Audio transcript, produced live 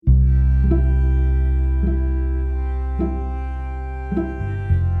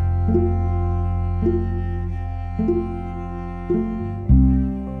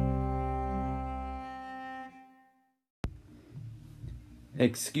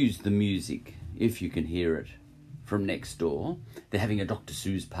excuse the music if you can hear it from next door. They're having a Dr.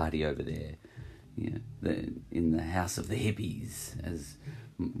 Seuss party over there, in the house of the hippies, as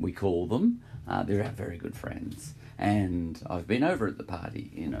we call them. They're our very good friends, and I've been over at the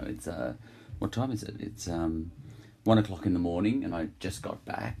party. It's what time is it? It's 1:00 in the morning, and I just got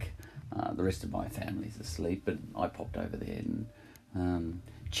back. The rest of my family's asleep, but I popped over there and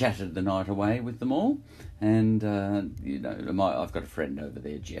chatted the night away with them all. And I've got a friend over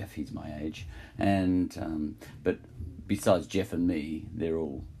there, Jeff. He's my age, and but besides Jeff and me, they're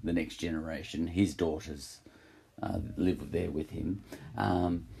all the next generation. His daughters live there with him.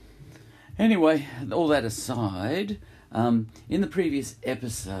 Anyway, all that aside, in the previous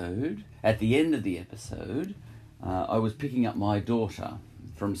episode, at the end of the episode, I was picking up my daughter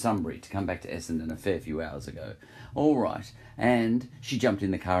from Sunbury to come back to Essendon a fair few hours ago. All right, and she jumped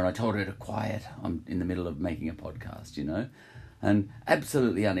in the car and I told her to quiet. I'm in the middle of making a podcast, and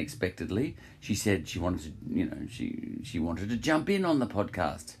absolutely unexpectedly, she said she wanted to, she wanted to jump in on the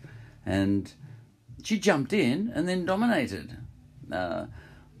podcast, and she jumped in and then dominated.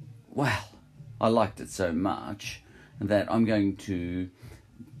 Well, I liked it so much that I'm going to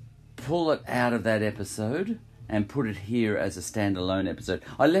pull it out of that episode and put it here as a standalone episode.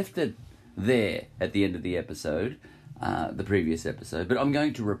 I left it there at the end of the episode, the previous episode, but I'm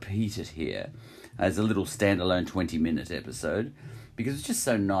going to repeat it here as a little standalone 20-minute episode, because it's just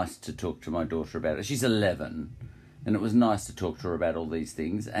so nice to talk to my daughter about it. She's 11, and it was nice to talk to her about all these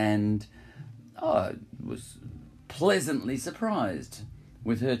things, and I was pleasantly surprised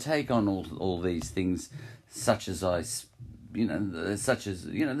with her take on all these things, such as the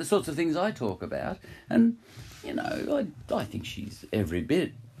sorts of things I talk about. And I think she's every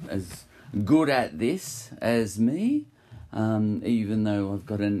bit as good at this as me, even though I've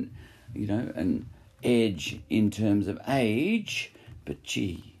got an edge in terms of age. But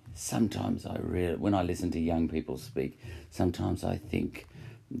gee, sometimes when I listen to young people speak, sometimes I think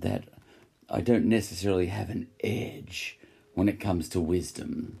that I don't necessarily have an edge when it comes to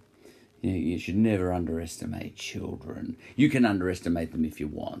wisdom. You should never underestimate children. You can underestimate them if you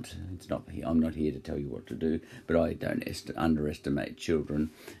want. I'm not here to tell you what to do, but I don't underestimate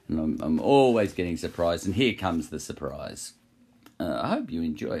children, and I'm always getting surprised. And here comes the surprise. I hope you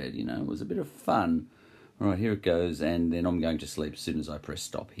enjoy it. It was a bit of fun. All right, here it goes, and then I'm going to sleep as soon as I press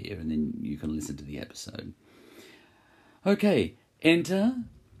stop here, and then you can listen to the episode. Okay, enter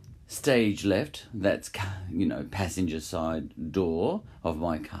stage left, that's, passenger side door of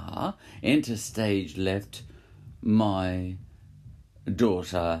my car. Enter stage left, my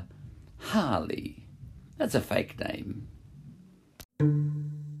daughter, Harley. That's a fake name.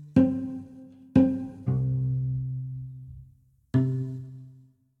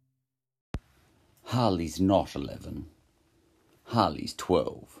 Harley's not 11. Harley's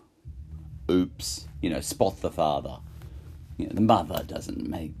 12. Oops. Spot the father. The mother doesn't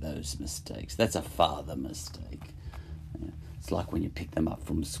make those mistakes. That's a father mistake. It's like when you pick them up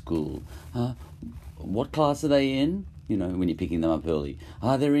from school. What class are they in? When you're picking them up early.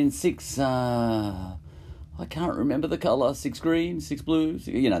 They're in 6, I can't remember the colour. 6 green, 6 blue.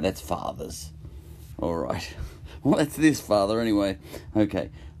 That's fathers. All right. Well, that's this father anyway.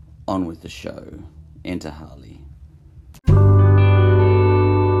 Okay, on with the show. Enter Harley.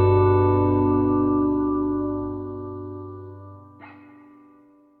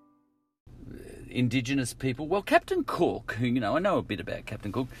 Indigenous people. Well, Captain Cook, I know a bit about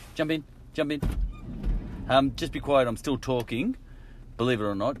Captain Cook. Jump in. Just be quiet, I'm still talking. Believe it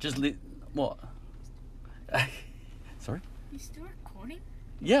or not. What? Sorry? You still recording?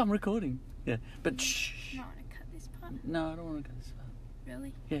 Yeah, I'm recording. Yeah, but shh. You don't want to cut this part? No, I don't want to cut this part.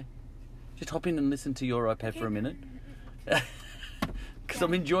 Really? Yeah. Just hop in and listen to your iPad for a minute. Because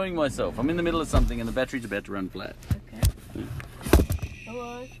I'm enjoying myself. I'm in the middle of something and the battery's about to run flat. Okay.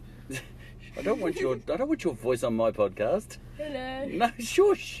 Hello. I don't want your voice on my podcast. Hello. No,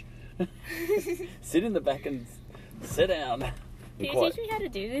 shush. Sit in the back and sit down. Can you teach me how to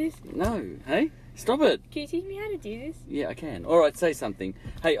do this? No. Hey, stop it. Can you teach me how to do this? Yeah, I can. All right, say something.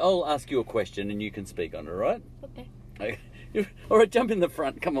 Hey, I'll ask you a question and you can speak on it, all right? Okay. All right, jump in the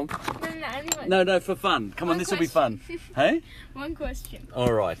front. Come on. No, for fun. Come on, this will be fun. Hey? One question.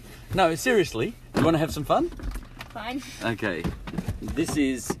 All right. No, seriously. You want to have some fun? Fine. Okay. This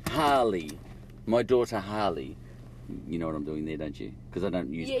is Harley. My daughter Harley. You know what I'm doing there, don't you? Because I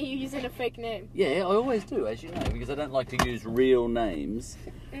don't use... Yeah, you're using a fake name. Yeah, I always do, as you know, because I don't like to use real names.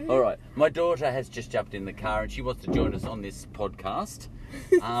 Mm-hmm. All right. My daughter has just jumped in the car and she wants to join us on this podcast.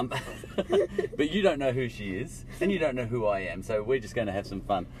 But you don't know who she is, and you don't know who I am, so we're just going to have some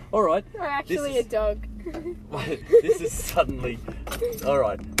fun. All right. I'm actually a dog. This is suddenly... All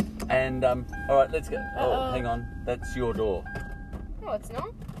right. And, all right, let's go. Oh, hang on. That's your door. No, it's not.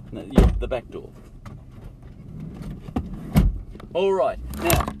 No, yeah, the back door. All right.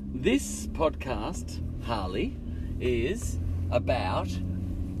 Now, this podcast, Harley, is about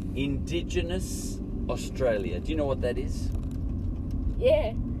Indigenous Australia. Do you know what that is?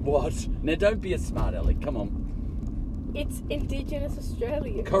 Yeah. What? Now, don't be a smart aleck. Come on. It's Indigenous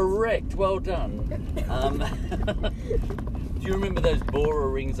Australia. Correct. Well done. Do you remember those Bora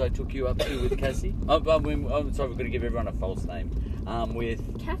rings I took you up to with Cassie? I'm sorry, we've got to give everyone a false name.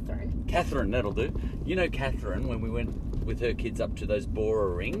 With Catherine. Catherine, that'll do. You know Catherine, when we went with her kids up to those Bora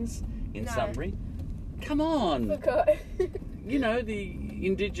rings in No. Sunbury? Come on. Forgot. You know, the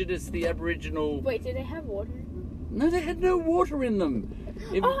Indigenous, the Aboriginal... Wait, did they have water in them? No, they had no water in them.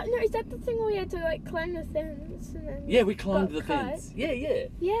 It- Oh, no, is that the thing where we had to, like, climb the fence and then... Yeah, we climbed got the cut? fence. Yeah.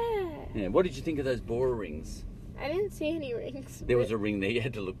 Yeah. What did you think of those Bora rings? I didn't see any rings. There was a ring there. You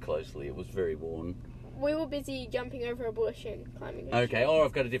had to look closely. It was very worn. We were busy jumping over a bush and climbing a Okay. tree. Or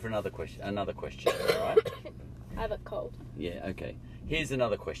I've got another question. All right. I have a cold. Yeah. Okay. Here's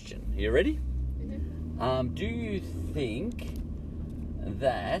another question. You ready? Mm-hmm. Do you think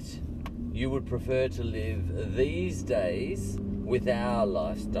that you would prefer to live these days with our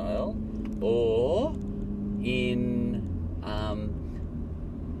lifestyle, or in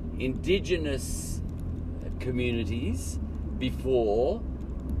Indigenous communities before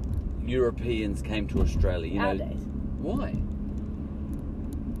Europeans came to Australia? Nowadays. Why?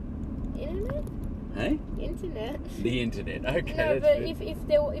 Internet? Hey? Internet. The internet. Okay. No, that's but good.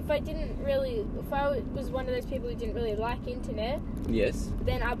 if I was one of those people who didn't really like internet, Yes.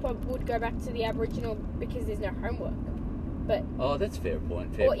 then I probably would go back to the Aboriginal because there's no homework. But Oh, that's a fair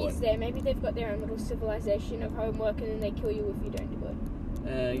point. or is there? Maybe they've got their own little civilization of homework, and then they kill you if you don't do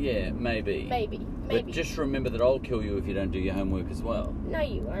it. Yeah, maybe. Maybe. But just remember that I'll kill you if you don't do your homework as well. No,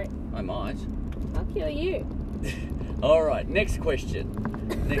 you won't. I might. I'll kill you. All right, next question.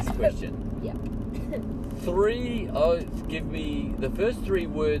 Yeah. Give me the first three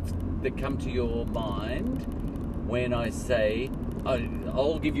words that come to your mind when I say,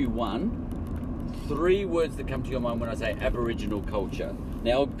 I'll give you one. Three words that come to your mind when I say Aboriginal culture.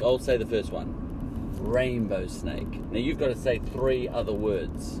 Now, I'll say the first one. Rainbow snake. Now, you've got to say three other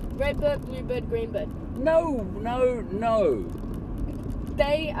words. Red bird, blue bird, green bird. No.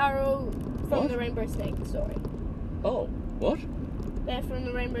 They are all from What? the Rainbow Snake story. Oh, what? They're from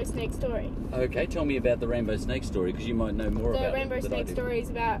the Rainbow Snake story. Okay, tell me about the rainbow snake story, because you might know more about The it Rainbow than I Snake do. story is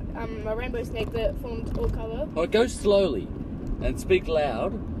about a rainbow snake that formed all colour. Oh, go slowly and speak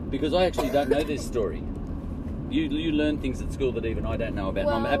loud, because I actually don't know this story. You learn things at school that even I don't know about.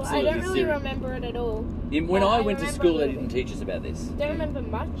 Well, and I'm I absolutely don't really serious. remember it at all. When I went to remember school, a they little didn't teach us about this. Don't remember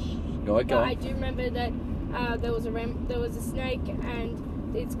much. Go on, go But on. I do remember that there was a snake,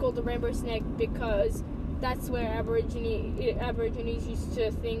 and it's called the rainbow snake because that's where Aborigines used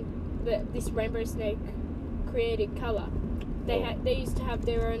to think that this rainbow snake created colour. They used to have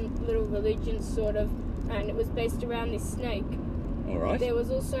their own little religion, sort of, and it was based around this snake. All right. There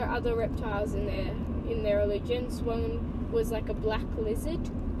was also other reptiles in their religions. One was like a black lizard,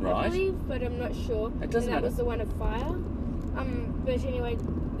 Right. I believe, but I'm not sure. It doesn't and that matter. was the one of fire. But anyway,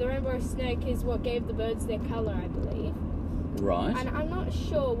 the rainbow snake is what gave the birds their colour, I believe. Right. And I'm not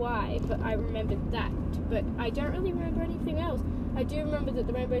sure why, but I remembered that. But I don't really remember anything else. I do remember that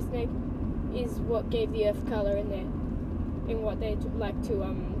the rainbow snake is what gave the earth colour in what they like to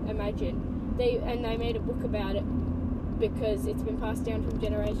imagine. They made a book about it because it's been passed down from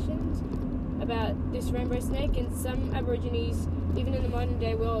generations about this rainbow snake, and some Aborigines, even in the modern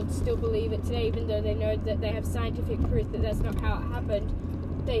day world, still believe it today, even though they know that they have scientific proof that that's not how it happened.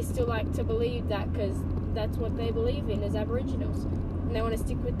 They still like to believe that because that's what they believe in as Aboriginals, and they want to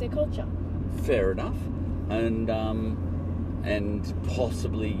stick with their culture. Fair enough. And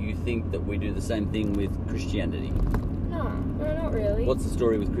possibly you think that we do the same thing with Christianity. No, not really. What's the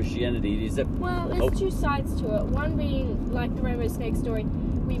story with Christianity? Is that Well, there's two sides to it. One being, like the rainbow snake story,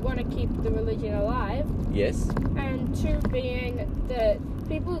 we want to keep the religion alive. yes? And two being that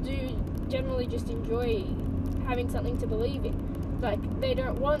people do generally just enjoy having something to believe in. Like, they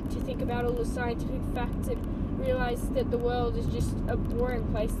don't want to think about all the scientific facts and realise that the world is just a boring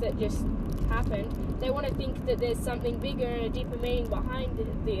place that just happened. They want to think that there's something bigger and a deeper meaning behind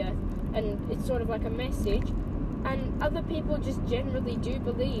the earth, and it's sort of like a message. And other people just generally do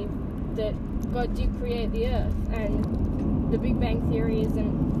believe that God did create the earth, and the Big Bang Theory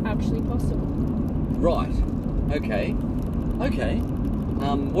isn't actually possible. Right. Okay.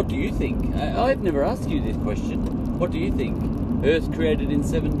 What do you think? I've never asked you this question. What do you think? Earth created in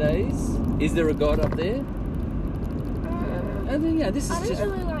 7 days? Is there a God up there? I mean, yeah, this is I don't just...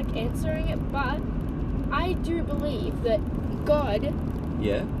 really like answering it, but I do believe that God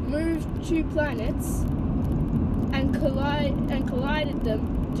Yeah? moved two planets and collided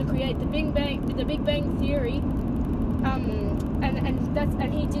them to create the Big Bang Theory.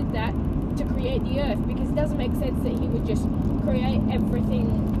 And he did that to create the Earth, because it doesn't make sense that he would just create everything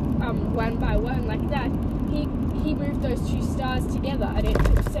one by one like that. He moved those two stars together, and it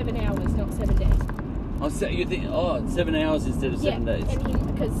took 7 hours, not 7 days. Oh, so you think, 7 hours instead of 7 days?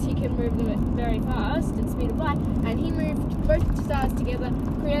 And because he can move them very fast at the speed of light, and he moved both stars together,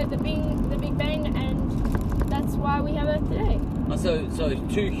 created the Big Bang, and that's why we have Earth today. Oh, so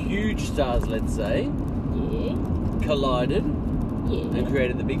two huge stars, let's say, Yeah. collided Yeah. and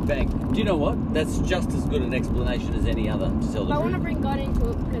created the Big Bang. Do you know what? That's just as good an explanation as any other, to tell the I want to truth. bring God into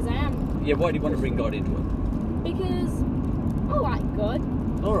it because I am. Yeah, why do you want to bring God into it? Because I like God.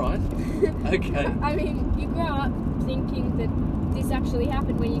 All right. Okay. I mean, you grow up thinking that this actually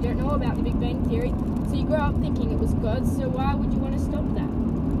happened when you don't know about the Big Bang Theory. So you grow up thinking it was God, so why would you want to stop that?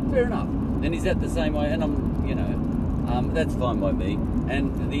 Fair enough. And is that the same way? And that's fine by me.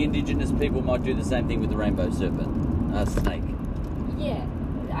 And the indigenous people might do the same thing with the rainbow serpent, snake. Yeah,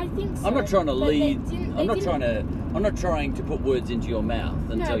 I think so. I'm not trying to But lead. they I'm not didn't- trying to put words into your mouth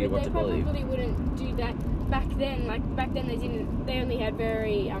and tell you what to believe. No, but they probably wouldn't do that back then. Like back then, they only had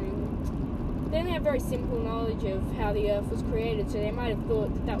very simple knowledge of how the Earth was created, so they might have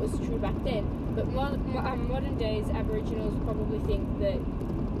thought that was true back then. But modern days Aboriginals probably think that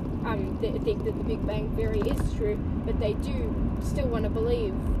the Big Bang Theory is true, but they do still want to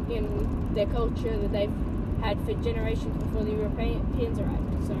believe in their culture that they've had for generations before the Europeans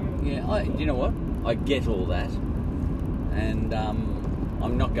arrived. So Yeah, you know what? I get all that, and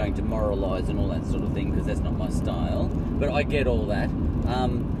I'm not going to moralise and all that sort of thing because that's not my style. But I get all that.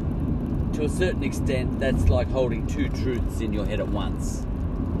 To a certain extent, that's like holding two truths in your head at once.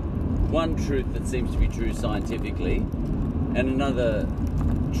 One truth that seems to be true scientifically, and another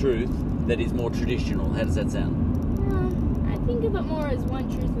truth that is more traditional. How does that sound? I think of it more as one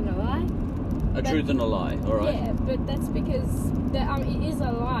truth and a lie. A truth and a lie, all right? Yeah, but that's because it is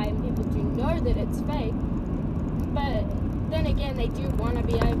a lie and people do know that it's fake. But then again, they do want to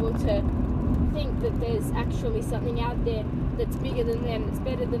be able to think that there's actually something out there that's bigger than them, that's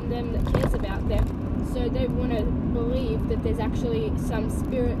better than them, that cares about them. So they want to believe that there's actually some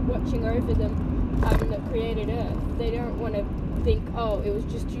spirit watching over them that created Earth. They don't want to think, oh, it was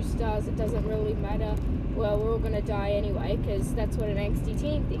just two stars, it doesn't really matter. Well, we're all going to die anyway, because that's what an angsty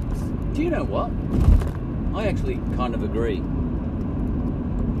teen thinks. Do you know what? I actually kind of agree.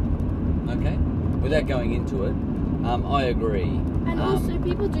 Okay? Without going into it, I agree. And also,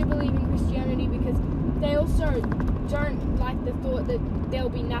 people do believe in Christianity because they also don't like the thought that there'll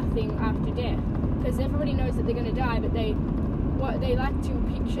be nothing after death. Because everybody knows that they're going to die, but they like to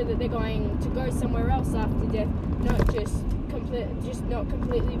picture that they're going to go somewhere else after death, not not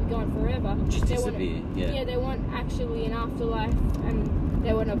completely be gone forever. Just they disappear, yeah. Yeah, they want actually an afterlife, and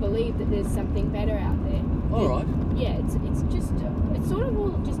they want to believe that there's something better out there. All right. Yeah, it's sort of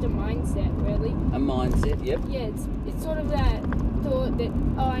all just a mindset, really. A mindset, yep. Yeah, it's sort of that thought that,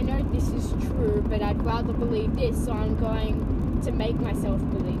 oh, I know this is true, but I'd rather believe this, so I'm going to make myself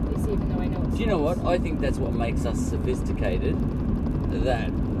believe this, even though I know it's Do you know false. what? I think that's what makes us sophisticated,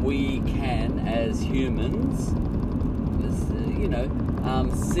 that we can, as humans,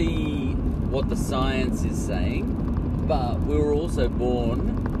 see what the science is saying, but we were also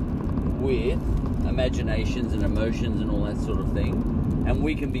born with imaginations and emotions and all that sort of thing, and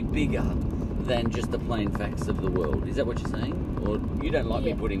we can be bigger than just the plain facts of the world. Is that what you're saying? Or you don't like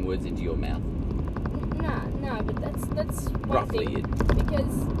me putting words into your mouth? No, but that's one Roughly thing. it.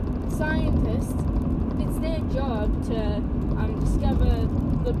 Because scientists, it's their job to discover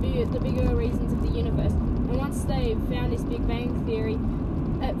the bigger reasons of the universe. And once they've found this Big Bang Theory,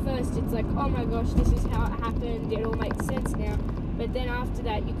 at first it's like, oh my gosh, this is how it happened, it all makes sense now. But then after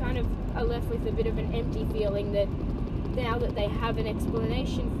that, you kind of are left with a bit of an empty feeling that now that they have an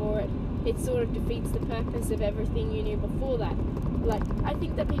explanation for it, it sort of defeats the purpose of everything you knew before that. Like, I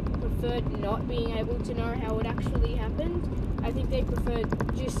think that people preferred not being able to know how it actually happened. I think they preferred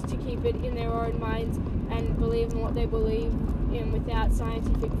just to keep it in their own minds and believe in what they believe in without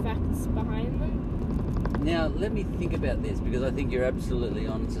scientific facts behind them. Now, let me think about this, because I think you're absolutely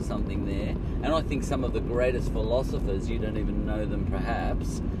onto something there. And I think some of the greatest philosophers, you don't even know them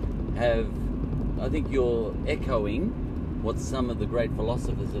perhaps, I think you're echoing what some of the great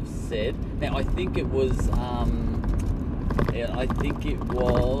philosophers have said. Now, I think it was Yeah, I think it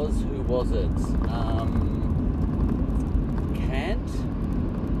was, who was it? Kant,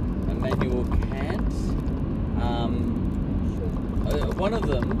 Immanuel Kant. One of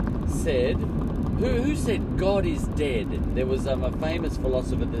them said, who said God is dead? There was a famous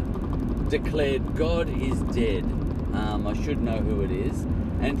philosopher that declared God is dead. I should know who it is.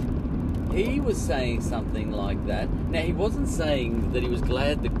 And he was saying something like that. Now, he wasn't saying that he was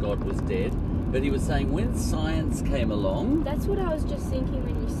glad that God was dead, but he was saying when science came along... That's what I was just thinking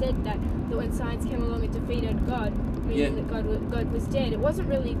when you said that when science came along it defeated God, meaning that God was dead. It wasn't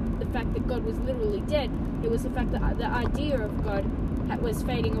really the fact that God was literally dead. It was the fact that the idea of God was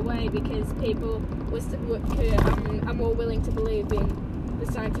fading away because people are more willing to believe in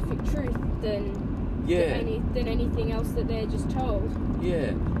the scientific truth than anything else that they're just told.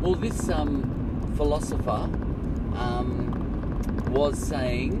 Yeah. Well, this philosopher was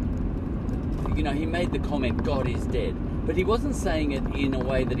saying, you know, he made the comment, God is dead. But he wasn't saying it in a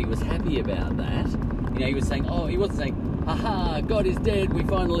way that he was happy about that. You know, he was saying, he wasn't saying, aha, God is dead, we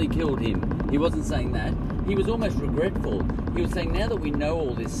finally killed him. He wasn't saying that. He was almost regretful. He was saying, now that we know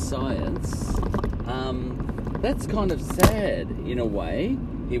all this science, that's kind of sad in a way.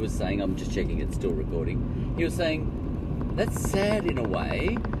 He was saying, I'm just checking it's still recording. He was saying, that's sad in a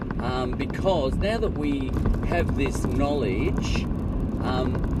way, because now that we have this knowledge,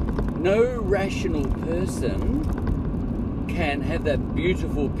 no rational person can have that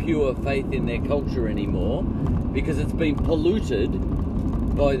beautiful, pure faith in their culture anymore because it's been polluted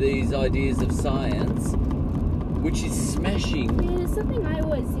by these ideas of science, which is smashing. Yeah, there's something I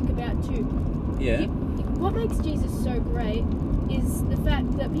always think about too. Yeah. What makes Jesus so great is the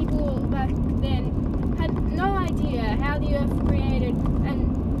fact that people back then had no idea how the earth created,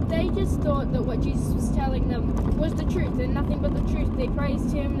 and they just thought that what Jesus was telling them was the truth and nothing but the truth. They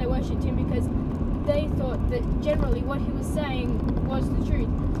praised him, they worshipped him because they thought that generally what he was saying was the truth,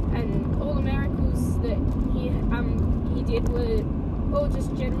 and all the miracles that he did were all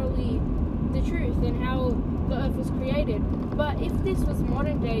just generally the truth and how the earth was created. But if this was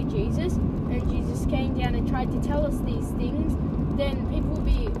modern day Jesus, and Jesus came down and tried to tell us these things, then people would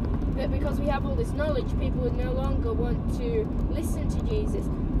be, because we have all this knowledge, people would no longer want to listen to Jesus.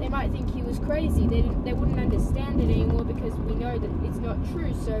 They might think he was crazy. They wouldn't understand it anymore because we know that it's not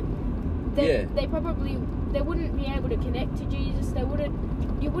true. So they wouldn't be able to connect to Jesus.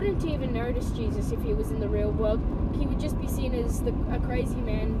 You wouldn't even notice Jesus if he was in the real world. He would just be seen as a crazy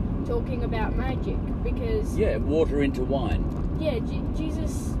man talking about magic because... Yeah, water into wine. Yeah,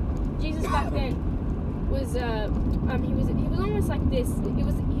 Jesus back then was he was almost like this. He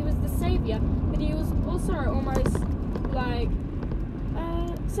was the savior, but he was also almost like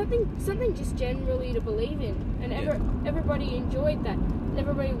something just generally to believe in, and everybody enjoyed that.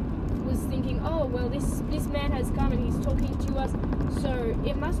 Everybody was thinking, oh well, this man has come and he's talking to us, so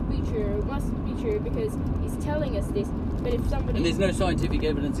it must be true. It must be true because he's telling us this. But if somebody... And there's no scientific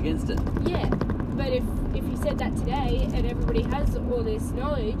evidence against it. Yeah, but if he said that today and everybody has all this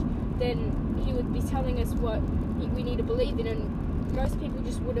knowledge, then he would be telling us what we need to believe in, and most people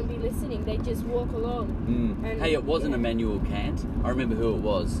just wouldn't be listening. They'd just walk along. And, hey, it wasn't Immanuel Kant. I remember who it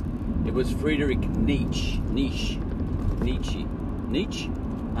was. It was Friedrich Nietzsche.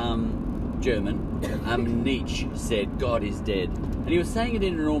 German. Nietzsche said God is dead, and he was saying it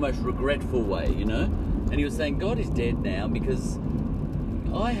in an almost regretful way, you know. And he was saying God is dead now because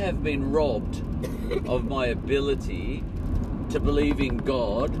I have been robbed of my ability to believe in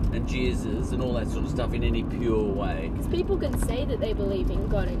God and Jesus and all that sort of stuff in any pure way. Because people can say that they believe in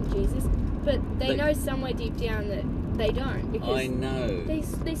God and Jesus, but they know somewhere deep down that they don't. Because I know.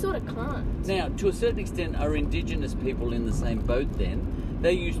 They sort of can't. Now, to a certain extent, are Indigenous people in the same boat then?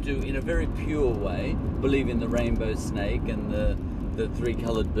 They used to, in a very pure way, believe in the rainbow snake and the three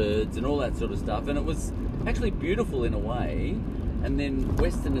coloured birds and all that sort of stuff, and it was actually beautiful in a way. And then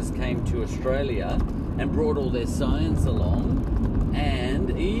Westerners came to Australia and brought all their science along,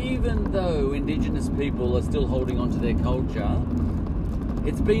 and even though Indigenous people are still holding on to their culture,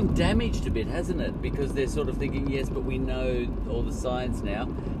 it's been damaged a bit, hasn't it? Because they're sort of thinking, yes, but we know all the science now,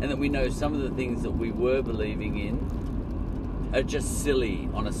 and that we know some of the things that we were believing in are just silly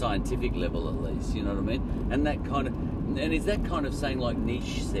on a scientific level, at least, you know what I mean? And is that kind of saying, like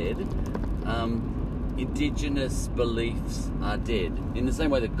Nietzsche said, Indigenous beliefs are dead, in the same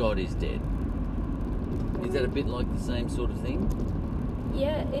way that God is dead? Is that a bit like the same sort of thing?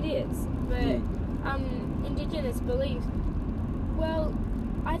 Yeah, it is. But Indigenous beliefs, well,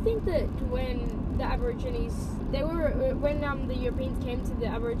 I think that when the Aborigines, when the Europeans came to the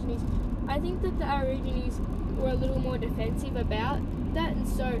Aborigines, I think that the Aborigines were a little more defensive about that, and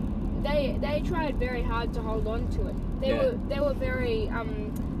so they tried very hard to hold on to it. They were very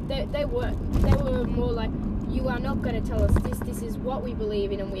they were more like, you are not going to tell us this. This is what we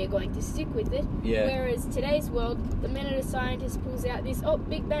believe in, and we are going to stick with it. Yeah. Whereas today's world, the minute a scientist pulls out this,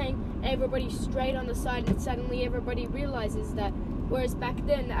 Big Bang, everybody's straight on the side, and suddenly everybody realizes that. Whereas back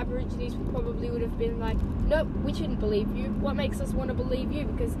then, the Aborigines probably would have been like, nope, we shouldn't believe you. What makes us want to believe you?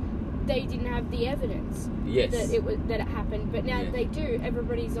 Because they didn't have the evidence that it happened. But now they do.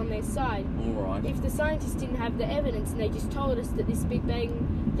 Everybody's on their side. All right. If the scientists didn't have the evidence and they just told us that this Big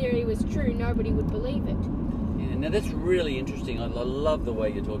Bang theory was true, nobody would believe it. Yeah, now that's really interesting. I love the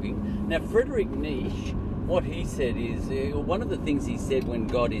way you're talking. Now, Friedrich Nietzsche, what he said is, one of the things he said when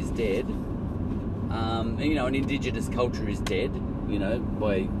God is dead, you know, an indigenous culture is dead, you know,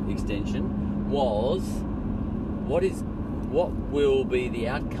 by extension, was what will be the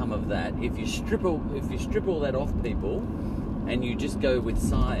outcome of that if you strip all that off people and you just go with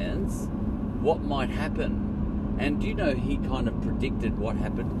science, what might happen? And do you know he kind of predicted what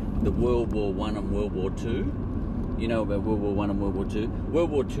happened, the World War I and World War II? You know about World War I and World War II?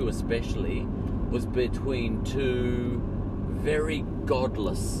 World War II especially was between two very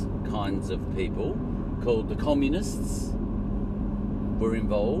godless kinds of people called the communists were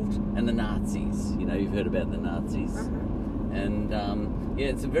involved, and the Nazis. You know, you've heard about the Nazis. And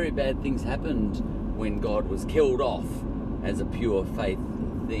some very bad things happened when God was killed off as a pure faith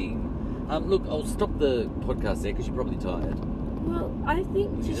thing. Look, I'll stop the podcast there because you're probably tired. Well, I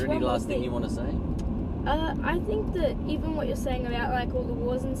think... Is there any last thing you want to say? I think that even what you're saying about like all the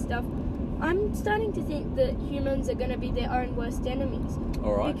wars and stuff, I'm starting to think that humans are going to be their own worst enemies.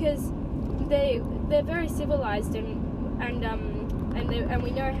 All right. Because they're very civilized and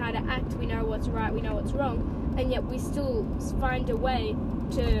we know how to act. We know what's right. We know what's wrong, and yet we still find a way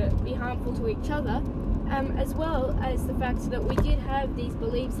to be harmful to each other. As well as the fact that we did have these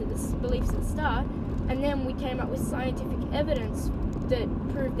beliefs at the start, and then we came up with scientific evidence that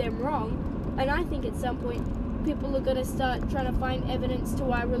proved them wrong. And I think at some point people are going to start trying to find evidence to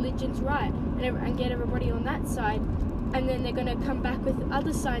why religion's right and get everybody on that side. And then they're going to come back with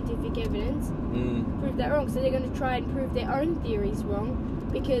other scientific evidence, prove that wrong. So they're going to try and prove their own theories wrong,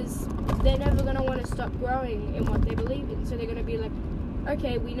 because they're never going to want to stop growing in what they believe in. So they're going to be like,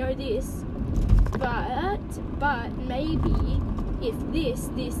 okay, we know this, but maybe if this,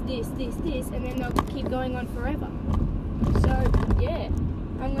 and then they'll keep going on forever. So, yeah,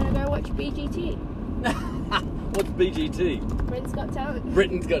 I'm going to go watch BGT. What's BGT? Britain's Got Talent.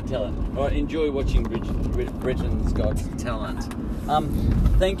 Britain's Got Talent. All right, enjoy watching Britain's Got Talent.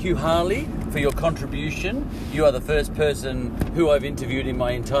 Thank you, Harley, for your contribution. You are the first person who I've interviewed in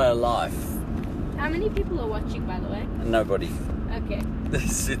my entire life. How many people are watching, by the way? Nobody. Okay.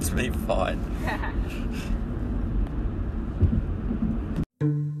 This suits me fine.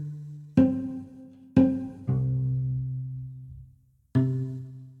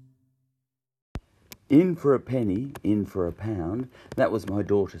 In for a penny, in for a pound. That was my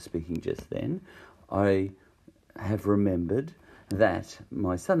daughter speaking just then. I have remembered that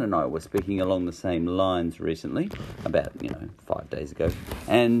my son and I were speaking along the same lines recently, about, 5 days ago.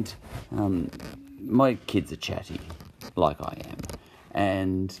 And my kids are chatty, like I am.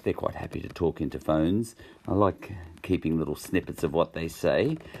 And they're quite happy to talk into phones. I like keeping little snippets of what they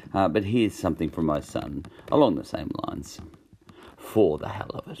say. But here's something from my son, along the same lines. For the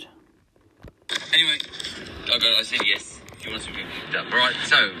hell of it. Anyway, I said yes. If you want to be picked up. Right,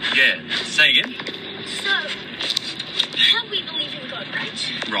 so, yeah. Say again. So, how we believe in God,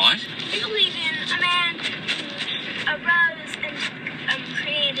 right? Right. We believe in a man who arose and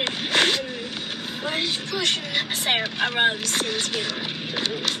created, well, I probably shouldn't say arose since, the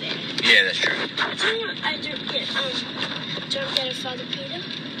rules there. Yeah, that's true. Don't get it, Father Peter?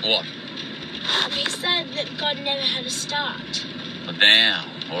 What? He said that God never had a start. Now,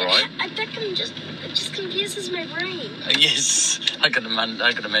 all right. It just confuses my brain. Yes, I can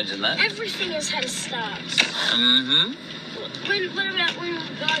imagine that. Everything has had a start. Mm-hmm. What about when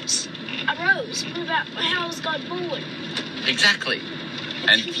God arose? What about how was God born? Exactly.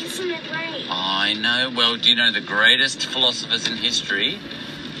 It confuses my brain. I know. Well, do you know the greatest philosophers in history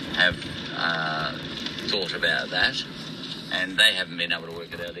have thought about that, and they haven't been able to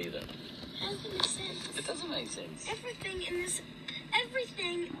work it out either. How does it make sense? It doesn't make sense.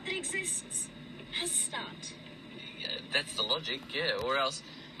 Everything that exists has a start. Yeah, that's the logic, yeah. Or else,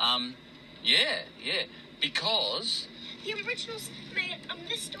 yeah. Because the originals made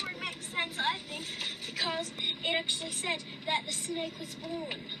this story makes sense, I think, because it actually said that the snake was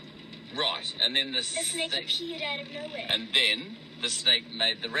born. Right, and then the snake appeared out of nowhere. And then the snake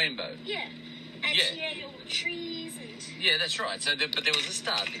made the rainbow. Yeah, and she ate all the trees and. Yeah, that's right. So, but there was a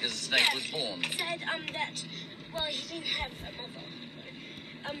start because the snake was born. It said that, well, he didn't have a mother.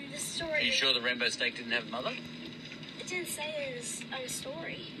 The story... Are you sure the rainbow snake didn't have a mother? It didn't say it in the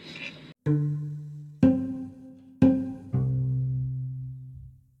story.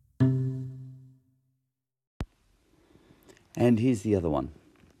 And here's the other one.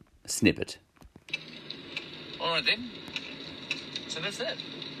 A snippet. All right, then. So that's it.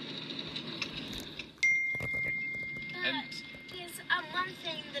 There's one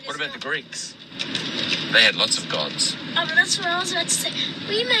thing that is... What about the Greeks? They had lots of gods. Oh, but that's what I was about to say.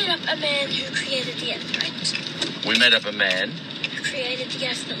 We made up a man who created the earth, right? We made up a man. Who created the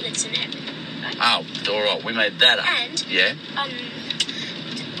earth that lives in heaven, right? Oh, all right. We made that up. And... Yeah?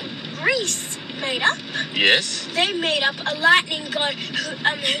 Greece made up. Yes? They made up a lightning god who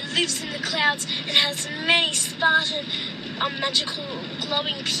lives in the clouds and has many Spartan, magical,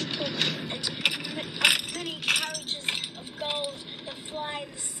 glowing people and many carriages of gold that fly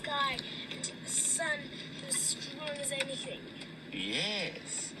in the sky and a sun as strong as anything.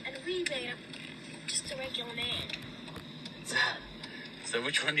 Yes. And we made up just a regular man. So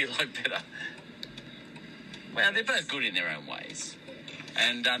which one do you like better? Well, they're both good in their own ways.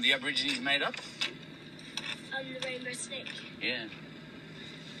 And the Aborigines made up? The rainbow snake. Yeah.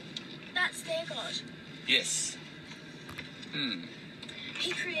 That's their god. Yes.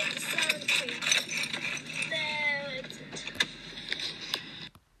 He created the sound tree. There it is.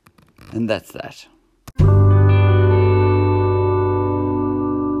 And that's that.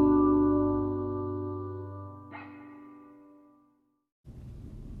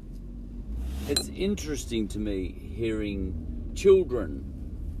 It's interesting to me hearing children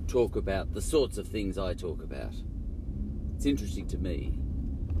talk about the sorts of things I talk about. It's interesting to me.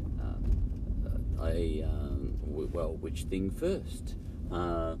 Well, which thing first?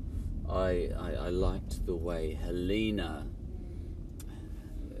 I liked the way Helena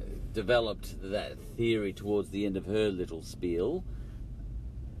developed that theory towards the end of her little spiel,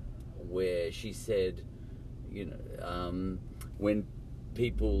 where she said, when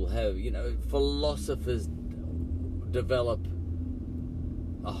people have, philosophers develop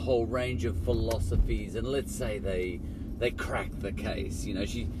a whole range of philosophies, and let's say they crack the case.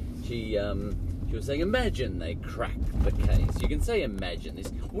 She was saying, imagine they crack the case. You can say imagine this.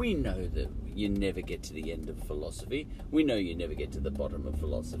 We know that you never get to the end of philosophy. We know you never get to the bottom of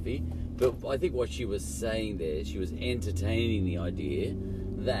philosophy. But I think what she was saying there, she was entertaining the idea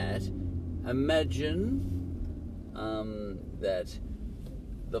that imagine that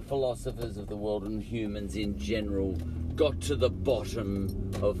the philosophers of the world and humans in general got to the bottom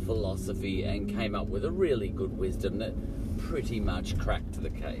of philosophy and came up with a really good wisdom that pretty much cracked the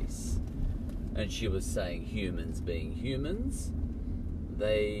case. And she was saying humans being humans,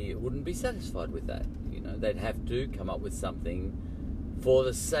 they wouldn't be satisfied with that. They'd have to come up with something for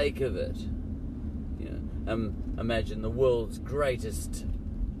the sake of it. Imagine the world's greatest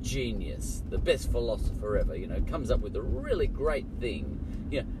genius, the best philosopher ever, comes up with a really great thing.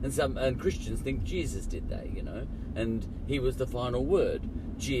 And Christians think Jesus did that, and he was the final word.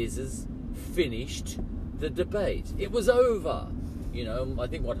 Jesus finished the debate. It was over. I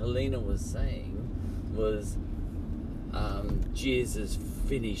think what Helena was saying was Jesus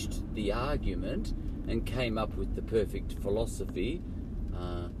finished the argument and came up with the perfect philosophy.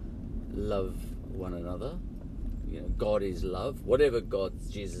 Love one another. God is love. Whatever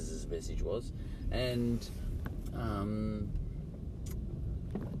Jesus' message was. And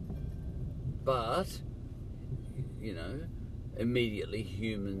but immediately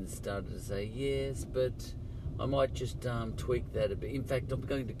humans started to say, yes, but I might just tweak that a bit. In fact, I'm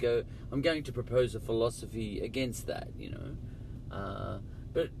going to propose a philosophy against that,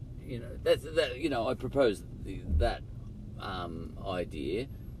 but that's that. I propose that idea,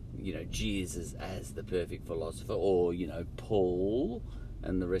 Jesus as the perfect philosopher, or Paul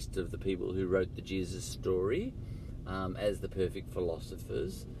and the rest of the people who wrote the Jesus story as the perfect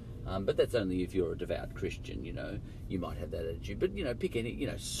philosophers. But that's only if you're a devout Christian, you might have that attitude. But, pick any,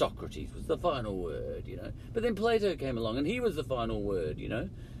 Socrates was the final word, But then Plato came along and he was the final word,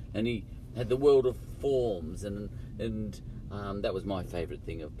 And he had the world of forms and that was my favourite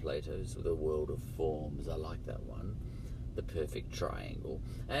thing of Plato's, the world of forms. I like that one. The perfect triangle.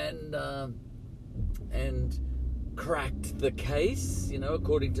 And cracked the case,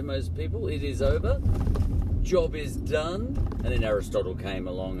 according to most people. It is over. Job is done. And then Aristotle came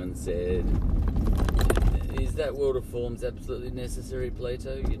along and said, is that world of forms absolutely necessary,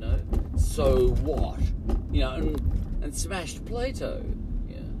 Plato? So what? And smashed Plato.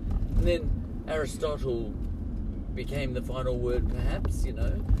 And then Aristotle became the final word, perhaps,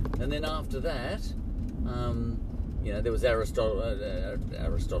 And then after that, you know, there was Aristotle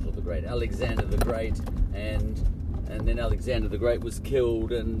the Great, Alexander the Great, and then Alexander the Great was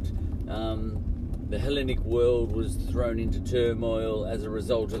killed, and the Hellenic world was thrown into turmoil as a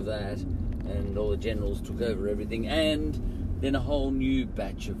result of that, and all the generals took over everything, and then a whole new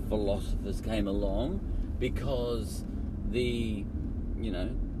batch of philosophers came along because the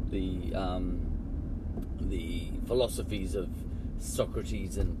philosophies of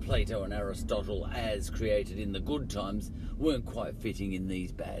Socrates and Plato and Aristotle, as created in the good times, weren't quite fitting in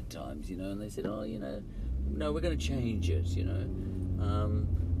these bad times, you know, and they said, oh, you know, no, we're going to change it, you know,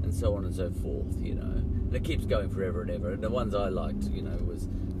 and so on and so forth, you know, and it keeps going forever and ever. And the ones I liked, you know, was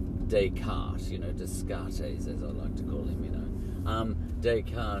Descartes, you know, Descartes, as I like to call him, you know,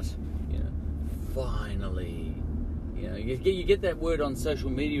 Descartes, you know, finally, you know, you get that word on social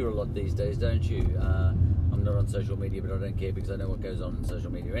media a lot these days, don't you? I'm not on social media, but I don't care because I know what goes on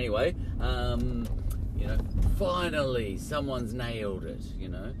social media anyway. You know, finally, someone's nailed it, you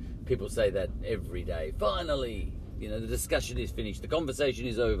know. People say that every day. Finally, you know, the discussion is finished. The conversation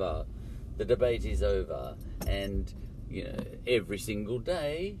is over. The debate is over. And, you know, every single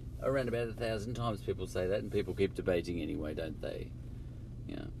day, around about 1,000 times people say that, and people keep debating anyway, don't they?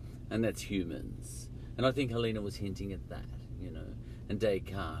 Yeah. And that's humans. And I think Helena was hinting at that, you know. And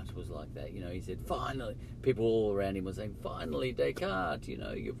Descartes was like that, you know. He said, finally, people all around him were saying, finally, Descartes, you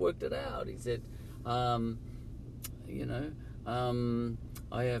know, you've worked it out. He said, you know,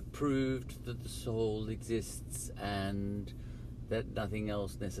 I have proved that the soul exists and that nothing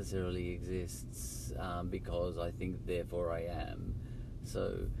else necessarily exists, because I think, therefore I am.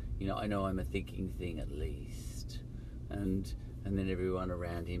 So, you know I'm a thinking thing at least. And then everyone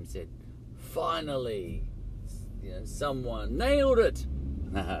around him said, finally, you know, someone nailed it.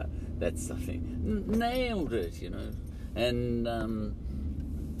 That's something. Nailed it, you know. And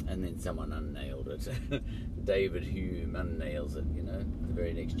then someone unnailed it. David Hume unnails it, you know, the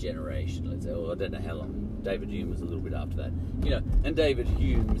very next generation, let's say. Well, I don't know how long. David Hume was a little bit after that, you know. And David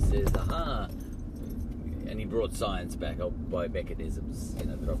Hume says, aha, and he brought science back by mechanisms, you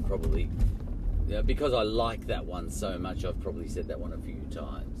know, that I've probably, you know, because I like that one so much, I've probably said that one a few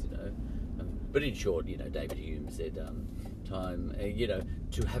times, you know. But in short, you know, David Hume said, time, you know,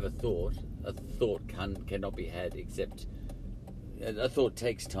 to have a thought cannot be had except, a thought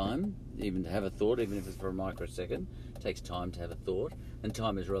takes time, even to have a thought, even if it's for a microsecond, it takes time to have a thought, and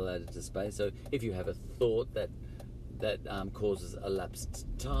time is related to space. So if you have a thought that causes elapsed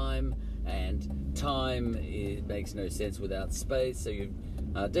time, and time makes no sense without space. So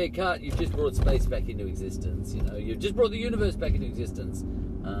Descartes, you've just brought space back into existence. You know, you've just brought the universe back into existence.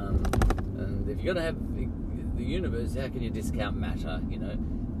 And if you're going to have the universe, how can you discount matter? You know,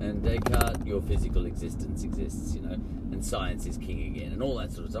 and Descartes, your physical existence exists. You know, and science is king again, and all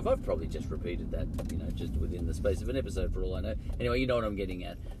that sort of stuff. I've probably just repeated that, you know, just within the space of an episode, for all I know. Anyway, you know what I'm getting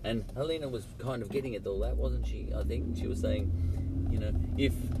at. And Helena was kind of getting at all that, wasn't she? I think she was saying, you know,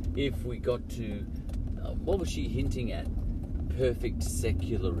 if we got to, what was she hinting at? Perfect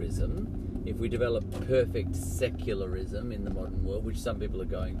secularism. If we develop perfect secularism in the modern world, which some people are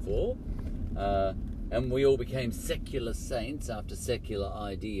going for, and we all became secular saints after secular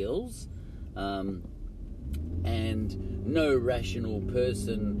ideals, and no rational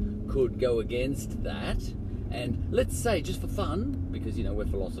person could go against that, and let's say, just for fun, because, you know, we're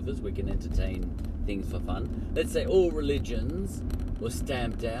philosophers, we can entertain things for fun, let's say all religions were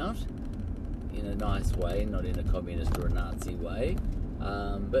stamped out in a nice way, not in a communist or a Nazi way,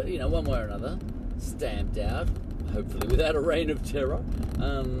 but, you know, one way or another, stamped out, hopefully without a reign of terror, you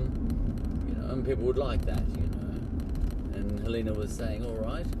know, and people would like that, you know. And Helena was saying, all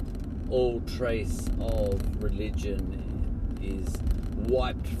right, all trace of religion is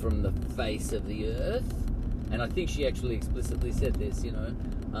wiped from the face of the earth. And I think she actually explicitly said this, you know.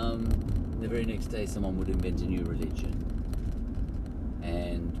 The very next day someone would invent a new religion.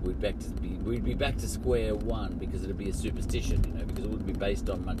 And we'd be back to square one, because it'd be a superstition, you know, because it wouldn't be based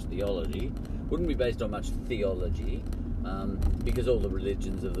on much theology. Because all the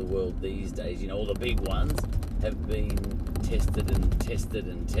religions of the world these days, you know, all the big ones have been tested and tested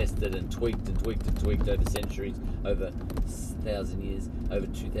and tested and tweaked and tweaked and tweaked over centuries, over 1,000 years, over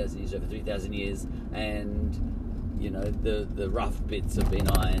 2,000 years, over 3,000 years, and, you know, the rough bits have been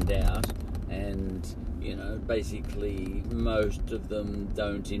ironed out, and, you know, basically most of them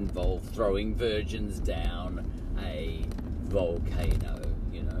don't involve throwing virgins down a volcano,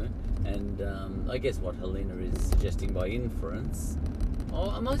 you know. And I guess what Helena is suggesting by inference,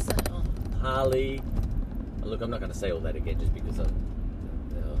 Harley. Look, I'm not going to say all that again just because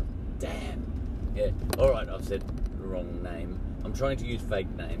damn. Yeah, alright, I've said the wrong name. I'm trying to use fake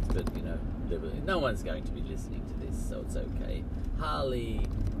names, but, you know, no one's going to be listening to this, so it's okay. Harley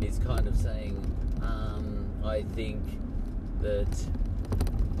is kind of saying, I think that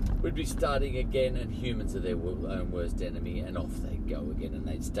we'd be starting again, and humans are their own worst enemy, and off they'd go again, and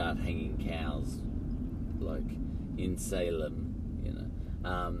they'd start hanging cows, like in Salem, you know.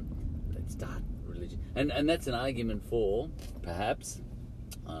 They'd start religion, and that's an argument for, perhaps,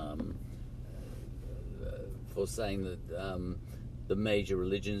 for saying that the major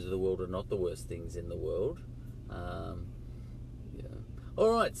religions of the world are not the worst things in the world. Yeah. All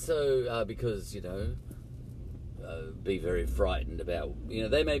right, so because, you know, be very frightened about, you know,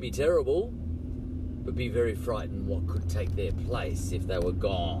 they may be terrible, but be very frightened what could take their place if they were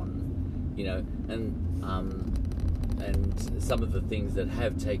gone, you know, and some of the things that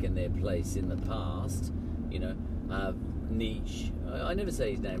have taken their place in the past, you know, Nietzsche, I never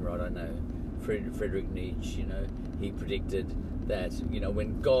say his name right, I know, Friedrich Nietzsche, you know, he predicted that, you know,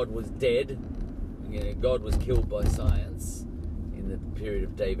 when God was dead, you know, God was killed by science in the period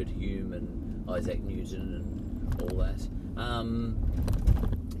of David Hume and Isaac Newton and all that.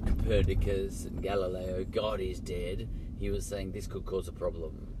 Copernicus and Galileo, God is dead. He was saying this could cause a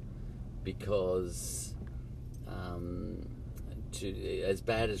problem because as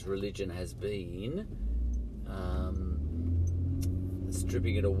bad as religion has been,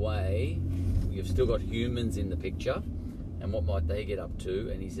 stripping it away, you've still got humans in the picture, and what might they get up to?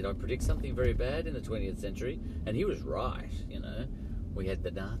 And he said, I predict something very bad in the 20th century, and he was right, you know. We had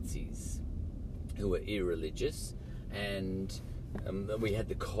the Nazis, who were irreligious, and we had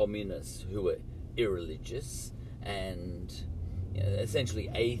the communists, who were irreligious, and, you know, essentially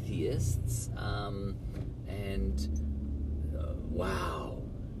atheists, wow,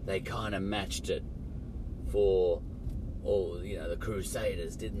 they kind of matched it for all, you know, the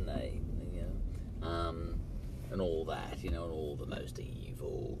Crusaders, didn't they? You know, and all that, you know, and all the most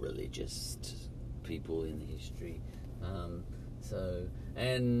evil religious people in history. So,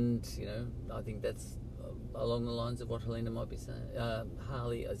 and, you know, I think that's along the lines of what Helena might be saying.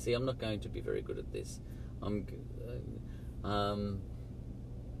 Harley, see, I'm not going to be very good at this. All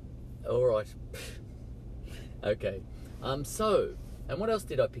right. Okay. So, and what else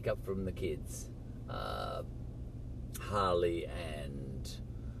did I pick up from the kids? Harley and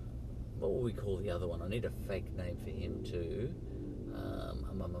what will we call the other one? I need a fake name for him too.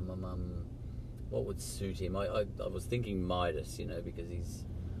 What would suit him? I was thinking Midas, you know, because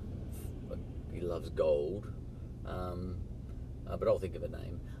he loves gold. But I'll think of a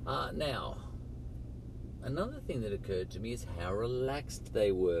name. Now, another thing that occurred to me is how relaxed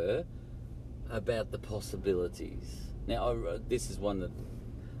they were about the possibilities. Now, this is one that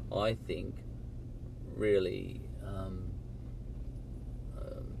I think really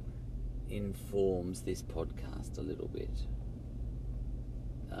informs this podcast a little bit.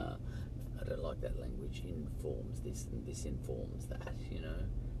 I don't like that language, informs this and this informs that, you know.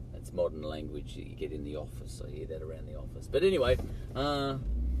 That's modern language that you get in the office. I hear that around the office. But anyway,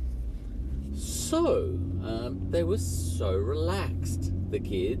 they were so relaxed, the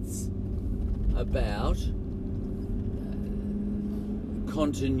kids, about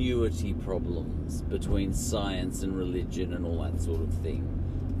continuity problems between science and religion and all that sort of thing.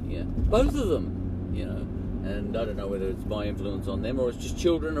 Yeah, both of them, you know. And I don't know whether it's my influence on them or it's just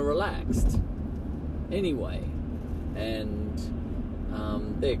children are relaxed. Anyway, and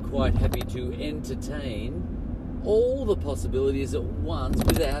they're quite happy to entertain all the possibilities at once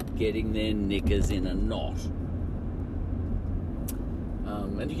without getting their knickers in a knot.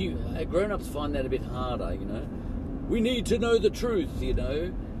 And grown-ups find that a bit harder, you know. We need to know the truth, you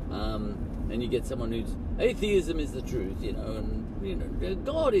know. And you get someone who's atheism is the truth, you know, and, you know,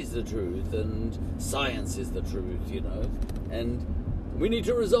 God is the truth, and science is the truth, you know, and we need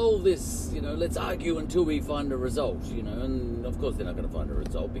to resolve this, you know, let's argue until we find a result, you know, and of course they're not going to find a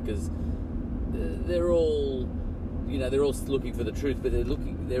result because they're all, you know, they're all looking for the truth, but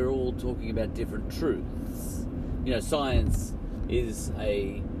they're all talking about different truths. You know, science is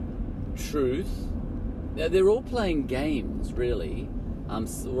a truth. Now, they're all playing games, really.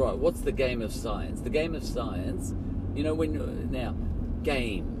 Right, what's the game of science? The game of science, you know, now,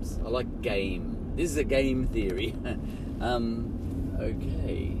 games. I like game. This is a game theory.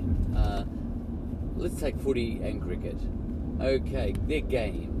 Okay. Let's take footy and cricket. Okay, they're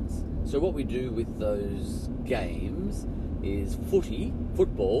games. So what we do with those games is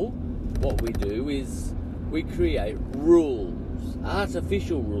football, what we do is we create rules,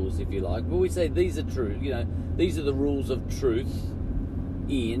 artificial rules, if you like. But we say these are true, you know, these are the rules of truth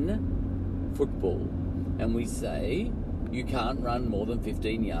in football. And we say you can't run more than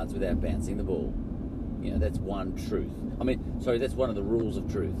 15 yards without bouncing the ball. You know, that's one truth. That's one of the rules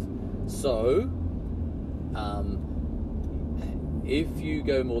of truth. So, if you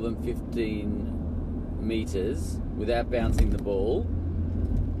go more than 15 metres without bouncing the ball,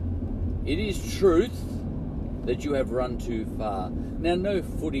 it is truth that you have run too far. Now, no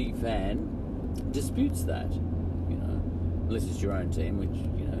footy fan disputes that, you know, unless it's your own team, which,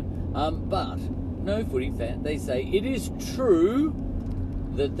 you know, but no footy fan, they say it is true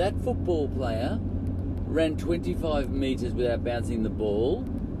that that football player ran 25 metres without bouncing the ball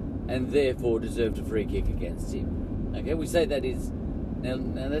and therefore deserved a free kick against him. Okay, we say that is...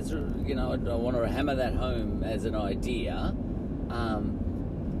 Now that's, you know, I want to hammer that home as an idea.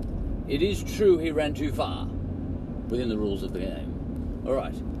 It is true he ran too far within the rules of the game. All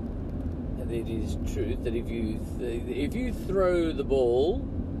right. It is truth that if you throw the ball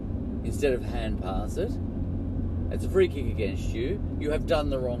instead of hand pass it, it's a free kick against you. You have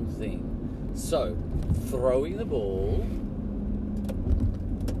done the wrong thing. So, throwing the ball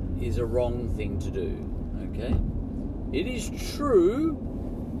is a wrong thing to do. Okay? It is true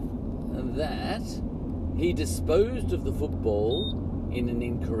that he disposed of the football in an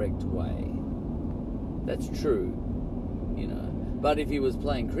incorrect way. That's true, you know. But if he was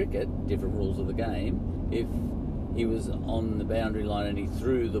playing cricket, different rules of the game, if he was on the boundary line and he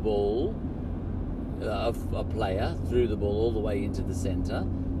threw the ball, a player threw the ball all the way into the centre,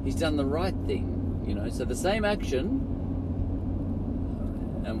 he's done the right thing, you know. So the same action,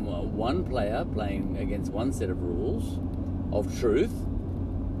 and one player playing against one set of rules of truth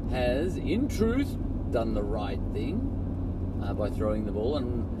has, in truth, done the right thing by throwing the ball,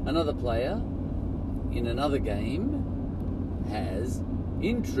 and another player in another game has,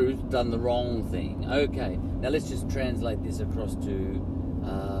 in truth, done the wrong thing. Okay, now let's just translate this across to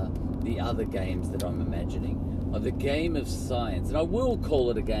the other games that I'm imagining. The game of science, and I will call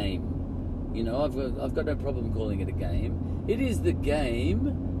it a game. You know, I've got no problem calling it a game. It is the game,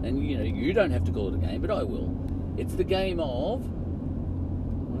 and you know, you don't have to call it a game, but I will. It's the game of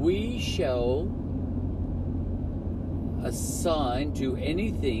we shall assign to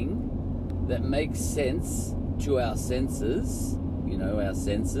anything that makes sense to our senses, you know, our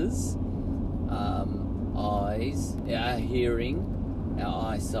senses, eyes, our hearing,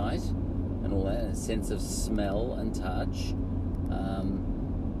 our eyesight, and all that, a sense of smell and touch,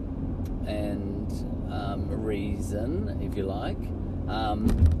 and reason, if you like.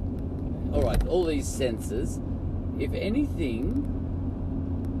 All right, all these senses, if anything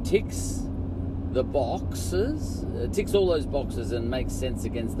ticks the boxes, ticks all those boxes and makes sense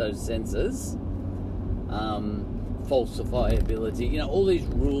against those senses, falsifiability, you know, all these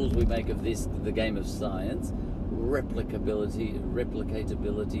rules we make of this, the game of science,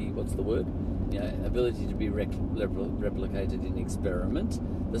 replicatability, what's the word? You know, ability to be replicated in experiment,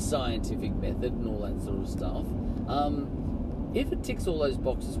 the scientific method and all that sort of stuff. If it ticks all those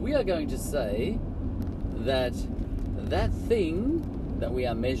boxes, we are going to say that that thing that we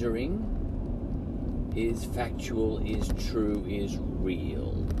are measuring is factual, is true, is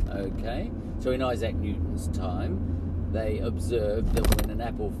real. Okay? So in Isaac Newton's time, they observed that when an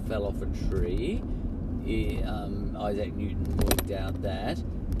apple fell off a tree, Isaac Newton worked out that,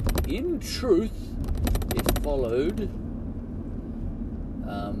 in truth, it followed,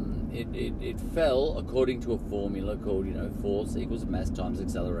 it fell according to a formula called, you know, force equals mass times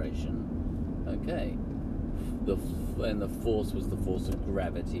acceleration. Okay. And the force was the force of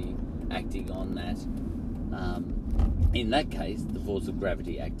gravity acting on that. In that case, the force of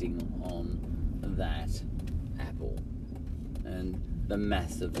gravity acting on that apple. And the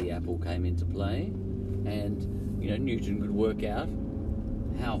mass of the apple came into play. And, you know, Newton could work out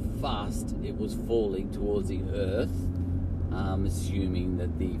how fast it was falling towards the earth, assuming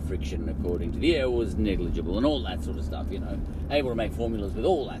that the friction according to the air was negligible and all that sort of stuff, you know. Able to make formulas with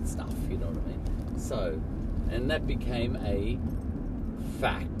all that stuff, you know what I mean? So, and that became a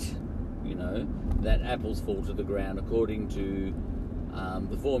fact, you know, that apples fall to the ground according to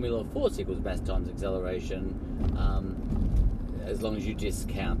the formula of force equals mass times acceleration, as long as you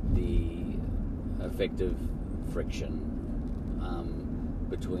discount the effective friction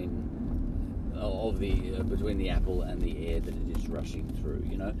between the apple and the air that it is rushing through,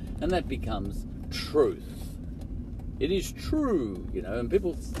 you know, and that becomes truth. It is true, you know, and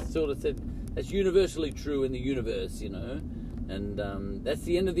people sort of said that's universally true in the universe, you know, and that's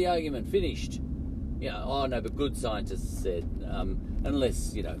the end of the argument, finished. Yeah, oh no, but good scientists said,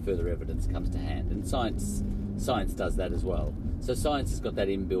 unless, you know, further evidence comes to hand, and science does that as well. So science has got that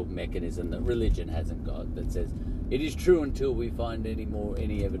inbuilt mechanism that religion hasn't got, that says it is true until we find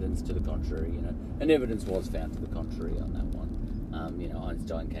any evidence to the contrary, you know. And evidence was found to the contrary on that one.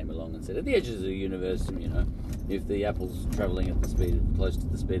 Einstein came along and said, at the edges of the universe, if the apple's travelling at the speed, close to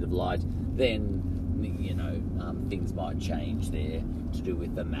the speed of light, then, things might change there to do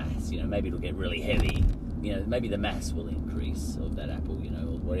with the mass. Maybe it'll get really heavy. Maybe the mass will increase of that apple,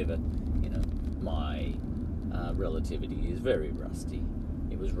 or whatever. My relativity is very rusty.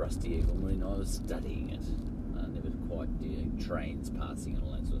 It was rusty even when I was studying it. I never quite, trains passing and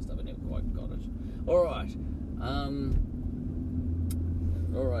all that sort of stuff. I never quite got it. All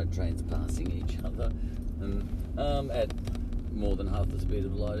right, trains passing each other at more than half the speed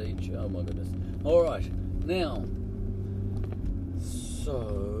of light each. Oh my goodness. All right, now,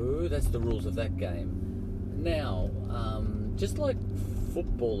 so that's the rules of that game. Now, just like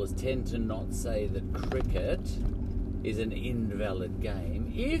footballers tend to not say that cricket is an invalid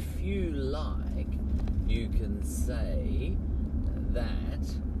game, if you like, you can say that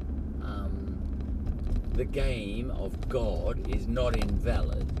the game of God is not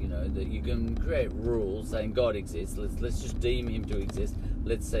invalid. That you can create rules saying God exists. Let's just deem him to exist.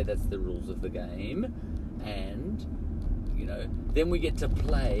 Let's say that's the rules of the game, and then we get to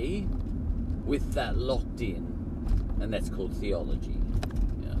play with that locked in, and that's called theology.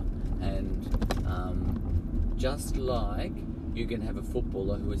 And just like you can have a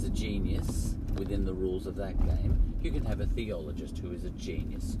footballer who is a genius within the rules of that game, you can have a theologist who is a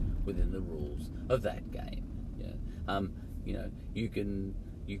genius within the rules of that game.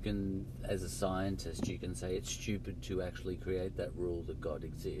 You can, as a scientist, you can say it's stupid to actually create that rule that God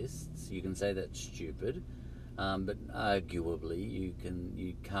exists. You can say that's stupid, but arguably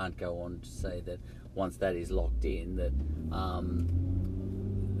you can't go on to say that once that is locked in, that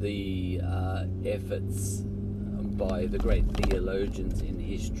the efforts by the great theologians in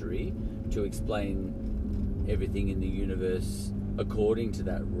history to explain everything in the universe according to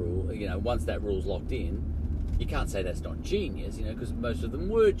that rule, once that rule's locked in, you can't say that's not genius, because most of them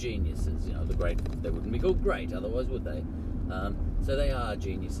were geniuses. The great, they wouldn't be called great, otherwise would they? So they are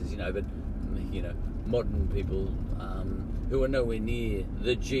geniuses, but modern people who are nowhere near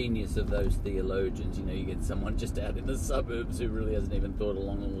the genius of those theologians. You get someone just out in the suburbs who really hasn't even thought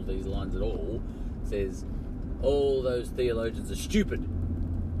along all these lines at all, says all those theologians are stupid.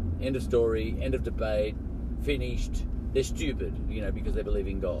 End of story, end of debate, finished. They're stupid, because they believe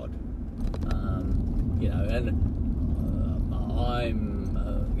in God. And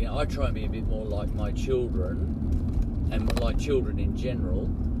I try and be a bit more like my children, and like children in general,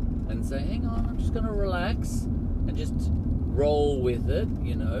 and say, hang on, I'm just going to relax and just roll with it.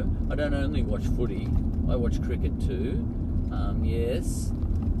 I don't only watch footy, I watch cricket too. Yes,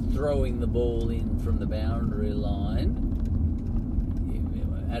 throwing the ball in from the boundary line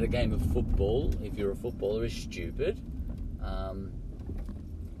at a game of football, if you're a footballer, is stupid.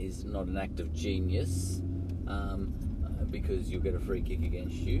 Is not an act of genius, because you'll get a free kick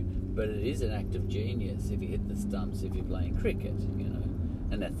against you, but it is an act of genius if you hit the stumps if you're playing cricket,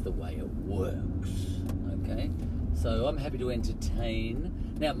 and that's the way it works. Okay, so I'm happy to entertain.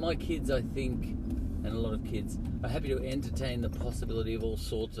 Now, my kids, I think, and a lot of kids are happy to entertain the possibility of all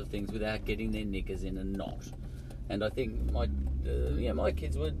sorts of things without getting their knickers in a knot. And I think my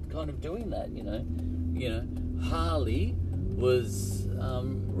kids were kind of doing that. Harley was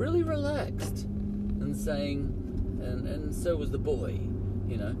really relaxed and saying, and so was the boy,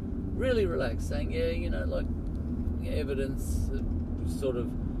 really relaxed, saying, like evidence, sort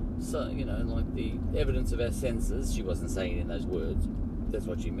of, so, like the evidence of our senses. She wasn't saying it in those words, that's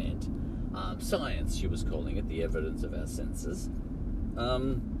what she meant. Science, she was calling it, the evidence of our senses.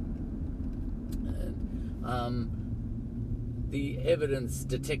 The evidence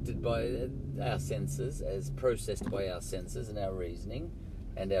detected by our senses, as processed by our senses and our reasoning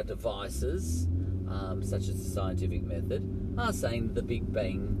and our devices, such as the scientific method, are saying that the Big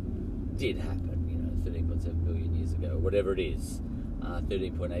Bang did happen, 13.7 billion years ago, or whatever it is.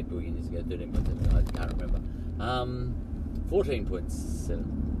 13.8 billion years ago, 13.7, I can't remember.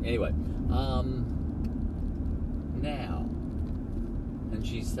 14.7. Anyway, now, and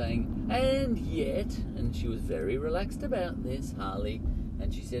she's saying, and yet, and she was very relaxed about this, Harley,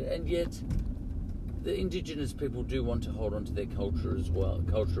 and she said, and yet, the indigenous people do want to hold on to their culture as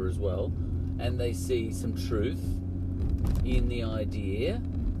well, and they see some truth in the idea.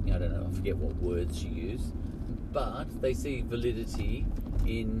 I don't know, I forget what words she used, but they see validity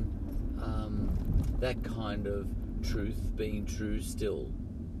in that kind of truth being true still.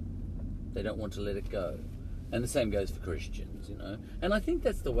 They don't want to let it go. And the same goes for Christians, And I think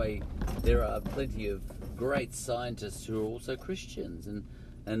that's the way there are plenty of great scientists who are also Christians.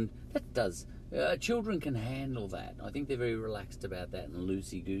 And that does... children can handle that. I think they're very relaxed about that and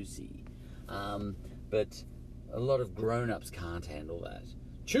loosey-goosey. But a lot of grown-ups can't handle that.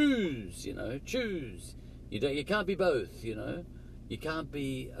 Choose, choose. You can't be both, You can't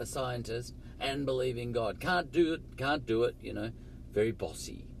be a scientist and believe in God. Can't do it, Very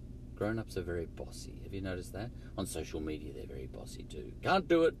bossy. Grown-ups are very bossy. Have you noticed that? On social media, they're very bossy too. Can't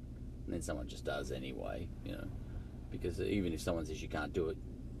do it. And then someone just does anyway, Because even if someone says you can't do it,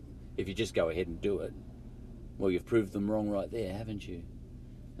 if you just go ahead and do it, well, you've proved them wrong right there, haven't you?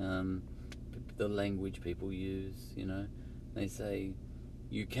 The language people use, They say,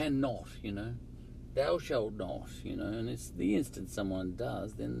 you cannot, Thou shalt not, And it's the instant someone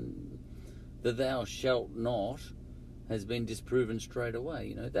does, then the thou shalt not has been disproven straight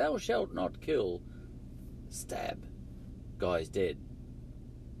away. Thou shalt not kill. Stab. Guy's dead.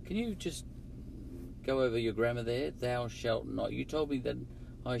 Can you just go over your grammar there? Thou shalt not. You told me that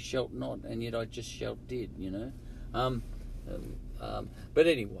I shalt not, and yet I just shalt did, But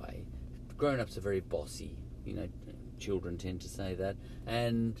anyway, grown-ups are very bossy. Children tend to say that.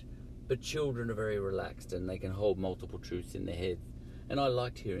 But children are very relaxed, and they can hold multiple truths in their heads. And I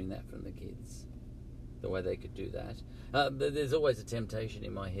liked hearing that from the kids, the way they could do that. But there's always a temptation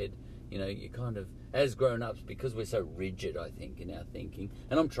in my head, you kind of, as grown-ups, because we're so rigid, I think, in our thinking,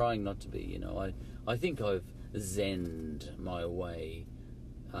 and I'm trying not to be, I think I've zened my way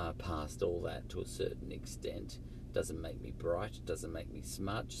past all that to a certain extent. Doesn't make me bright, doesn't make me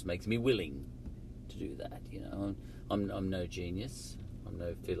smart, just makes me willing to do that, I'm no genius. I'm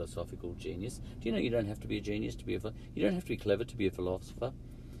no philosophical genius. Do you know you don't have to be a genius to be you don't have to be clever to be a philosopher.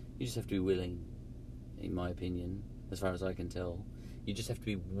 You just have to be willing, in my opinion, as far as I can tell. You just have to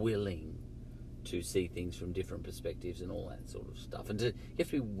be willing to see things from different perspectives and all that sort of stuff. And you have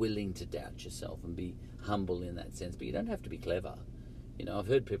to be willing to doubt yourself and be humble in that sense. But you don't have to be clever. I've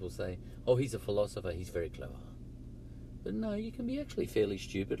heard people say, oh, he's a philosopher, he's very clever. But no, you can be actually fairly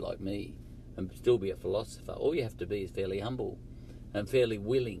stupid like me and still be a philosopher. All you have to be is fairly humble and fairly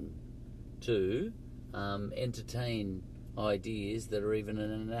willing to entertain ideas that are even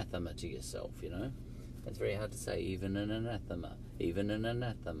an anathema to yourself, It's very hard to say, even an anathema,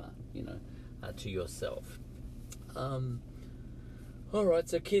 to yourself. All right,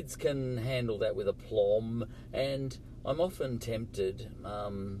 so kids can handle that with aplomb, and I'm often tempted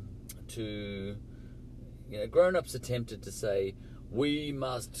to, grown-ups are tempted to say, we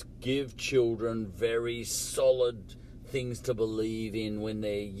must give children very solid things to believe in when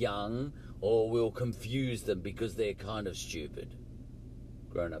they're young, or we'll confuse them because they're kind of stupid.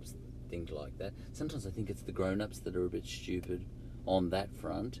 Grown-ups think like that. Sometimes I think it's the grown-ups that are a bit stupid on that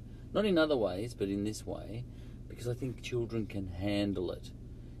front. Not in other ways, but in this way, because I think children can handle it,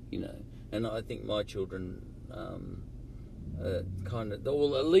 And I think my children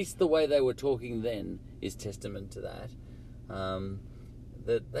well, at least the way they were talking then is testament to that.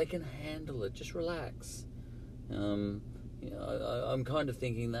 That they can handle it. Just relax. I'm kind of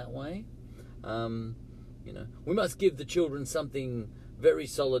thinking that way. We must give the children something very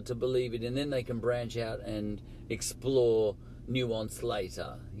solid to believe in, and then they can branch out and explore nuance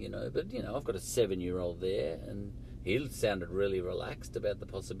later, But, I've got a 7-year-old there, and he sounded really relaxed about the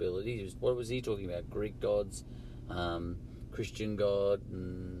possibilities. What was he talking about? Greek gods, Christian God,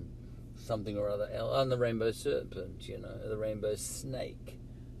 and something or other, and the rainbow serpent, the rainbow snake.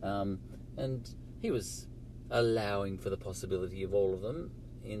 And he was allowing for the possibility of all of them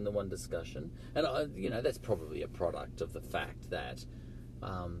in the one discussion. And, that's probably a product of the fact that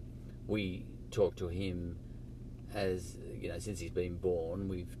we talk to him as, since he's been born,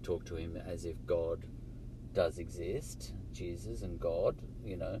 we've talked to him as if God does exist, Jesus and God,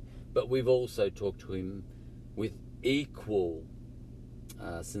 But we've also talked to him with equal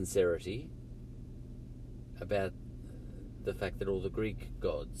sincerity about the fact that all the Greek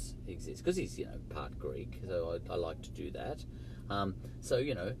gods exist, because he's part Greek, so I like to do that. So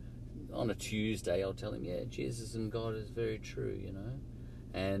on a Tuesday I'll tell him, yeah, Jesus and God is very true,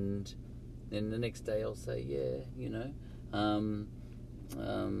 and then the next day I'll say, yeah,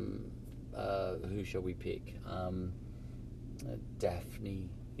 who shall we pick? Daphne,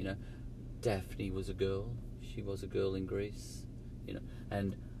 Daphne was a girl. She was a girl in Greece,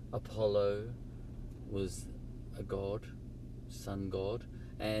 and Apollo was a god, sun god,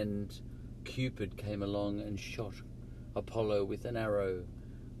 and Cupid came along and shot Apollo with an arrow,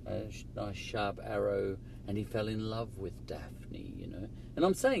 a nice sharp arrow, and he fell in love with Daphne, And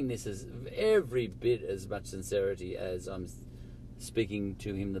I'm saying this as every bit as much sincerity as I'm speaking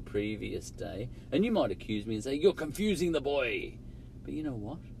to him the previous day. And you might accuse me and say, you're confusing the boy. But you know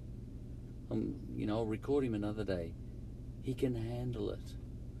what? I'll record him another day. He can handle it.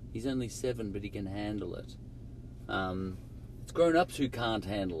 He's only 7, but he can handle it. It's grown-ups who can't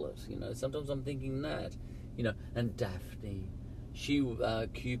handle it. Sometimes I'm thinking that. and Daphne,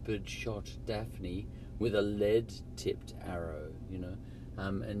 Cupid shot Daphne with a lead-tipped arrow,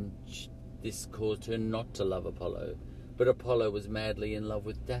 and this caused her not to love Apollo, but Apollo was madly in love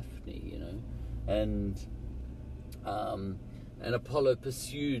with Daphne, and Apollo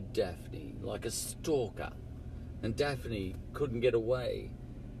pursued Daphne like a stalker, and Daphne couldn't get away,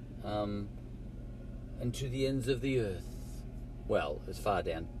 and to the ends of the earth, well, as far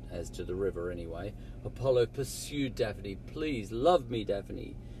down as to the river anyway, Apollo pursued Daphne. "Please love me,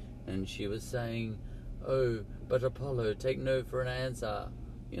 Daphne." And she was saying, "Oh, but Apollo, take no for an answer,"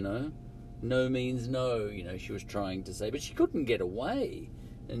 No means no, she was trying to say, but she couldn't get away.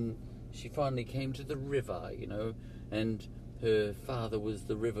 And she finally came to the river, and her father was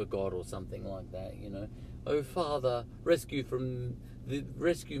the river god or something like that, "Oh, Father, rescue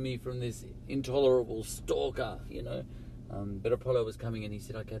me from this intolerable stalker," But Apollo was coming, and he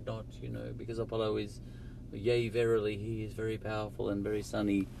said, "I cannot," because Apollo is, yea, verily, he is very powerful and very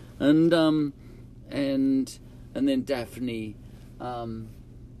sunny. And then Daphne,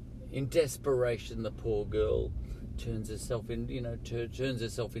 in desperation, the poor girl turns herself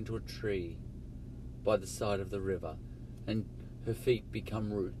into a tree by the side of the river, and her feet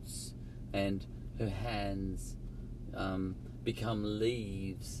become roots, and her hands become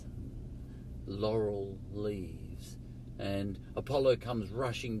leaves, laurel leaves. And Apollo comes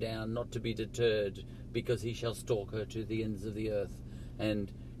rushing down, not to be deterred, because he shall stalk her to the ends of the earth.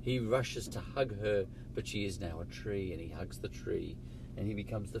 And he rushes to hug her, but she is now a tree, and he hugs the tree, and he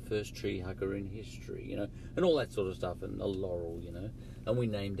becomes the first tree hugger in history, and all that sort of stuff, and a laurel, And we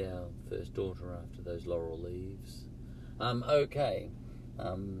named our first daughter after those laurel leaves.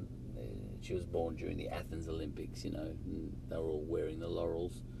 She was born during the Athens Olympics, and they were all wearing the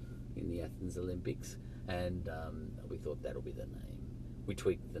laurels in the Athens Olympics, and we thought that'll be the name. We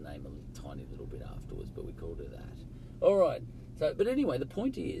tweaked the name a tiny little bit afterwards, but we called her that. All right. So, but anyway, the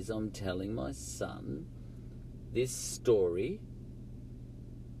point is, I'm telling my son this story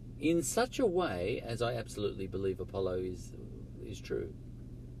in such a way as I absolutely believe Apollo is true,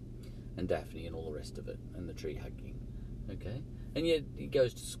 and Daphne and all the rest of it, and the tree hugging. Okay? And yet he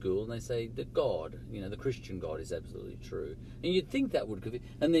goes to school and they say that God, the Christian God is absolutely true. And you'd think that would...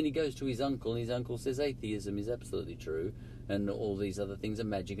 And then he goes to his uncle, and his uncle says atheism is absolutely true, and all these other things are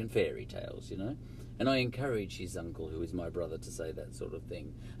magic and fairy tales, And I encourage his uncle, who is my brother, to say that sort of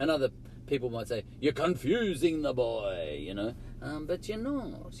thing. And other people might say, "You're confusing the boy," but you're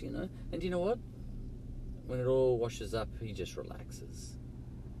not, And you know what? When it all washes up, he just relaxes.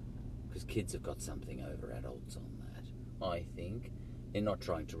 Because kids have got something over adults on that. I think they're not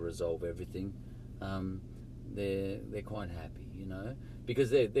trying to resolve everything. They're quite happy, because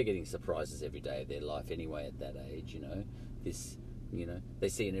they're getting surprises every day of their life anyway at that age, They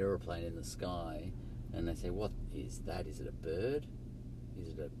see an aeroplane in the sky, and they say, "What is that? Is it a bird? Is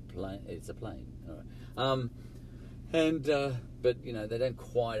it a plane?" It's a plane. All right. But they don't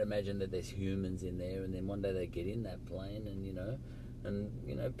quite imagine that there's humans in there, and then one day they get in that plane,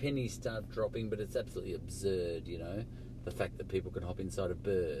 and pennies start dropping, but it's absolutely absurd, the fact that people can hop inside a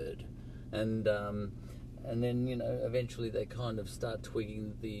bird, and then eventually they kind of start twigging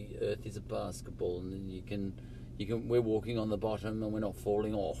that the Earth is a basketball, and then we're walking on the bottom and we're not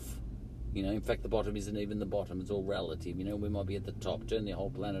falling off. In fact, the bottom isn't even the bottom; it's all relative. We might be at the top, turn the whole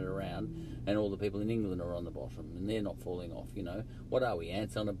planet around, and all the people in England are on the bottom, and they're not falling off. What are we?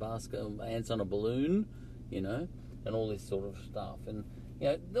 Ants on a basket? Ants on a balloon? And all this sort of stuff, and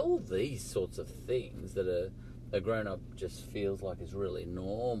all these sorts of things that a grown-up just feels like is really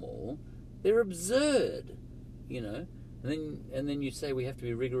normal, they're absurd, And then you say we have to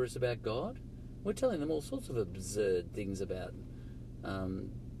be rigorous about God. We're telling them all sorts of absurd things about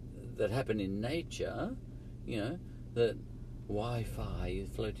that happen in nature, that Wi-Fi is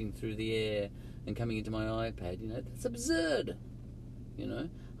floating through the air and coming into my iPad, that's absurd,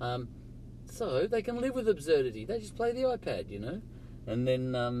 So they can live with absurdity. They just play the iPad, and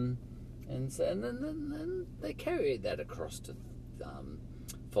then and they carry that across to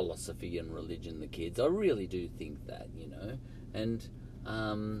philosophy and religion. The kids, I really do think that, and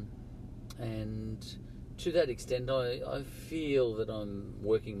to that extent, I feel that I'm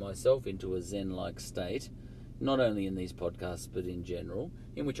working myself into a Zen-like state, not only in these podcasts but in general,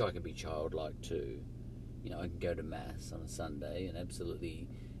 in which I can be childlike too. I can go to Mass on a Sunday and absolutely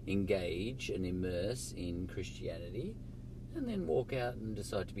engage and immerse in Christianity, and then walk out and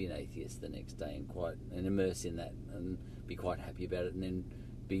decide to be an atheist the next day and immerse in that and be quite happy about it, and then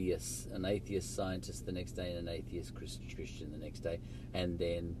be an atheist scientist the next day and an atheist Christian the next day, and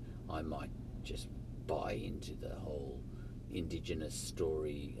then I might just buy into the whole Indigenous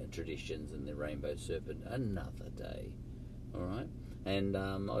story and traditions and the rainbow serpent another day. All right, and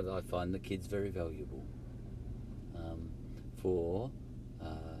I find the kids very valuable for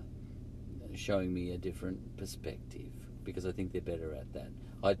showing me a different perspective, because I think they're better at that.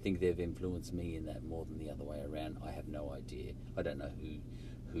 I think they've influenced me in that more than the other way around. I have no idea. I don't know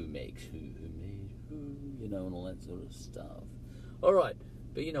who makes who made who, you know, and all that sort of stuff. All right,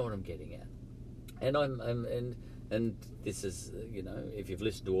 but you know what I'm getting at. And and this is, you know, if you've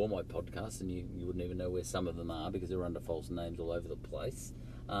listened to all my podcasts, and you wouldn't even know where some of them are because they're under false names all over the place.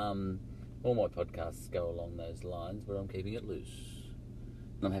 All my podcasts go along those lines, but I'm keeping it loose.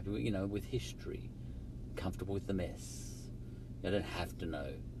 And I'm happy with, you know, with history, comfortable with the mess. I don't have to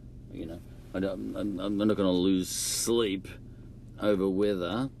know, you know. I'm not going to lose sleep over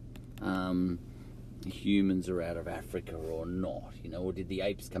whether humans are out of Africa or not, you know, or did the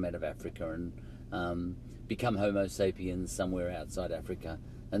apes come out of Africa and become Homo sapiens somewhere outside Africa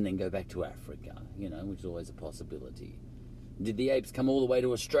and then go back to Africa, you know, which is always a possibility. Did the apes come all the way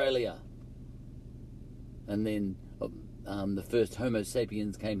to Australia and then the first Homo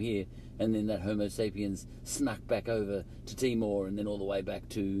sapiens came here, and then that Homo sapiens snuck back over to Timor, and then all the way back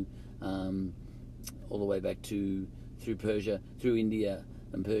to through Persia, through India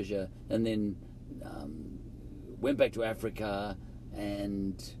and Persia, and then went back to Africa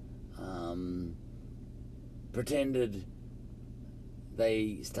and pretended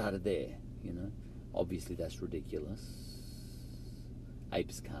they started there, you know. Obviously that's ridiculous.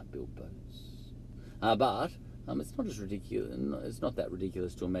 Apes can't build boats. But it's not as ridiculous. It's not that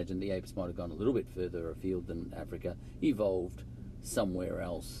ridiculous to imagine the apes might have gone a little bit further afield than Africa, evolved somewhere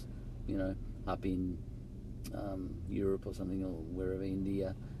else, you know, up in Europe or something, or wherever,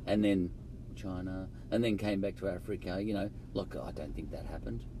 India, and then China, and then came back to Africa. You know, look, I don't think that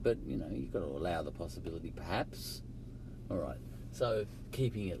happened, but you know, you've got to allow the possibility, perhaps. All right. So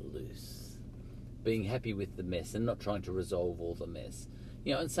keeping it loose, being happy with the mess, and not trying to resolve all the mess.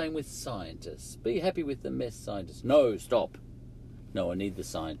 You know, and same with scientists. Be happy with the mess, scientists. No, stop. No, I need the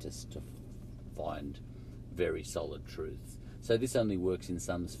scientists to find very solid truths. So this only works in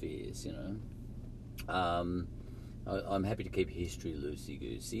some spheres, you know. I'm happy to keep history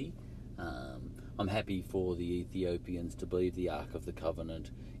loosey-goosey. I'm happy for the Ethiopians to believe the Ark of the Covenant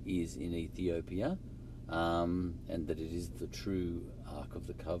is in Ethiopia, and that it is the true Ark of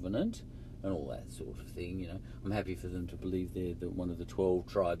the Covenant, and all that sort of thing, you know. I'm happy for them to believe they're one of the 12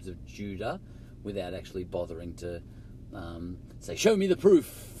 tribes of Judah, without actually bothering to say, show me the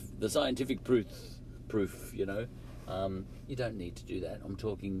proof, the scientific proof, you know. You don't need to do that. I'm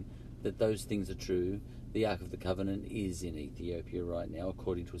talking that those things are true. The Ark of the Covenant is in Ethiopia right now,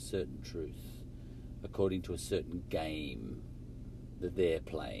 according to a certain truth, according to a certain game that they're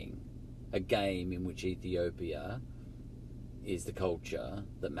playing, a game in which Ethiopia is the culture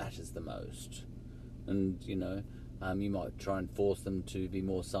that matters the most. And, you know, you might try and force them to be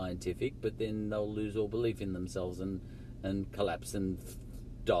more scientific, but then they'll lose all belief in themselves and collapse and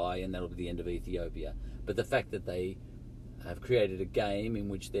die, and that'll be the end of Ethiopia. But the fact that they have created a game in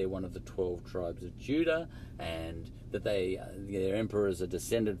which they're one of the 12 tribes of Judah, and that their emperors are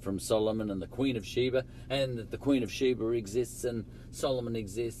descended from Solomon and the Queen of Sheba, and that the Queen of Sheba exists and Solomon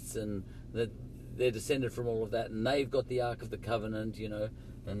exists, and that they're descended from all of that, and they've got the Ark of the Covenant, you know,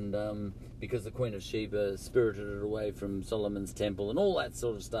 and because the Queen of Sheba spirited it away from Solomon's temple and all that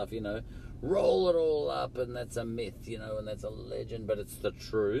sort of stuff, you know, roll it all up, and that's a myth, you know, and that's a legend, but it's the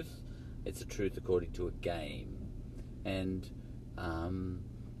truth. It's the truth according to a game. And,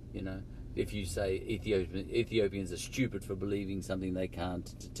 you know, if you say Ethiopians are stupid for believing something they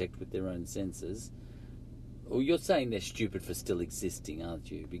can't detect with their own senses, well, you're saying they're stupid for still existing, aren't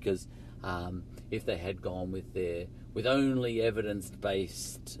you? Because if they had gone with only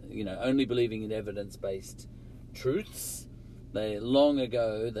evidence-based, you know, only believing in evidence-based truths, long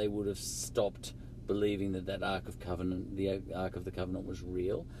ago they would have stopped believing that the Ark of the Covenant was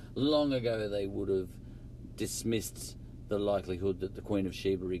real. Long ago they would have dismissed the likelihood that the Queen of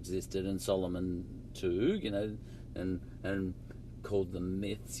Sheba existed, and Solomon too, you know, and called them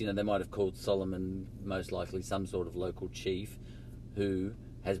myths. You know, they might have called Solomon most likely some sort of local chief who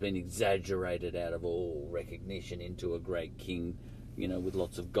has been exaggerated out of all recognition into a great king, you know, with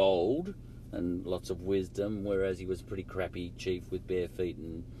lots of gold and lots of wisdom, whereas he was a pretty crappy chief with bare feet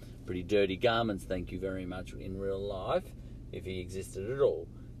and pretty dirty garments, thank you very much, in real life, if he existed at all,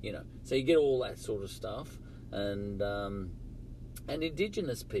 you know. So you get all that sort of stuff, and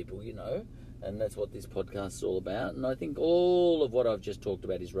Indigenous people, you know, and that's what this podcast is all about. And I think all of what I've just talked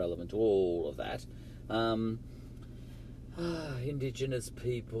about is relevant to all of that. Indigenous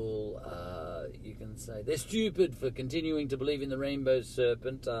people, you can say they're stupid for continuing to believe in the rainbow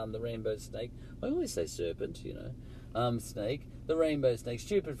serpent, the rainbow snake. I always say serpent, snake, the rainbow snake.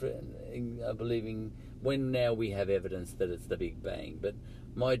 Stupid for believing when now we have evidence that it's the Big Bang. But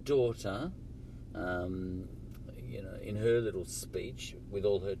my daughter, in her little speech with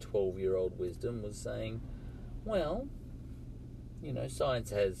all her 12-year-old wisdom, was saying, well,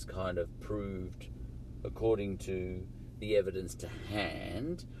 science has kind of proved, according to the evidence to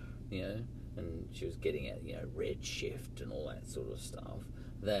hand, and she was getting at, redshift and all that sort of stuff,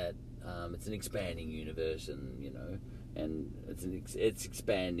 that it's an expanding universe, and it's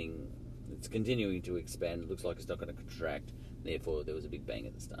expanding, it's continuing to expand. It looks like it's not going to contract. Therefore, there was a Big Bang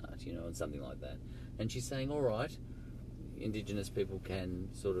at the start, and something like that. And she's saying, all right, Indigenous people can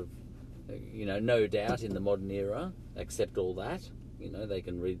sort of, no doubt in the modern era, accept all that. They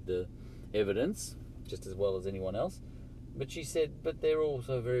can read the evidence just as well as anyone else. But she said, but they're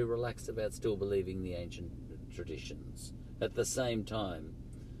also very relaxed about still believing the ancient traditions at the same time.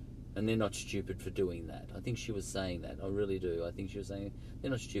 And they're not stupid for doing that. I think she was saying that. I really do. I think she was saying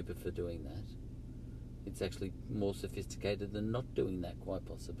they're not stupid for doing that. It's actually more sophisticated than not doing that, quite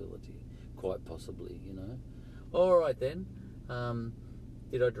possibly, All right, then.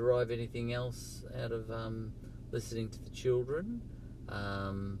 Did I derive anything else out of listening to the children?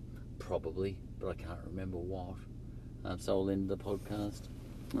 Probably, but I can't remember what. So I'll end the podcast.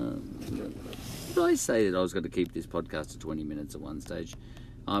 Did I say that I was going to keep this podcast to 20 minutes at one stage?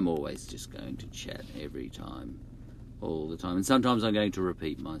 I'm always just going to chat every time, all the time. And sometimes I'm going to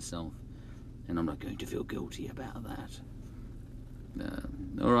repeat myself, and I'm not going to feel guilty about that.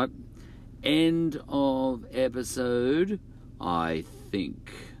 All right. End of episode, I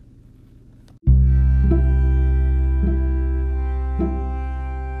think.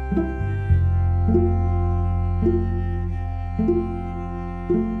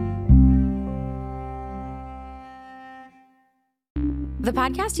 The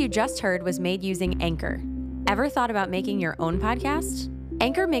podcast you just heard was made using Anchor. Ever thought about making your own podcast?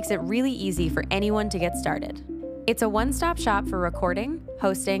 Anchor makes it really easy for anyone to get started. It's a one-stop shop for recording,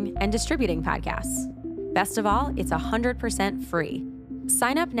 hosting, and distributing podcasts. Best of all, it's 100% free.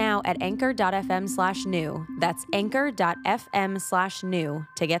 Sign up now at anchor.fm/new. That's anchor.fm/new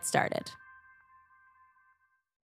to get started.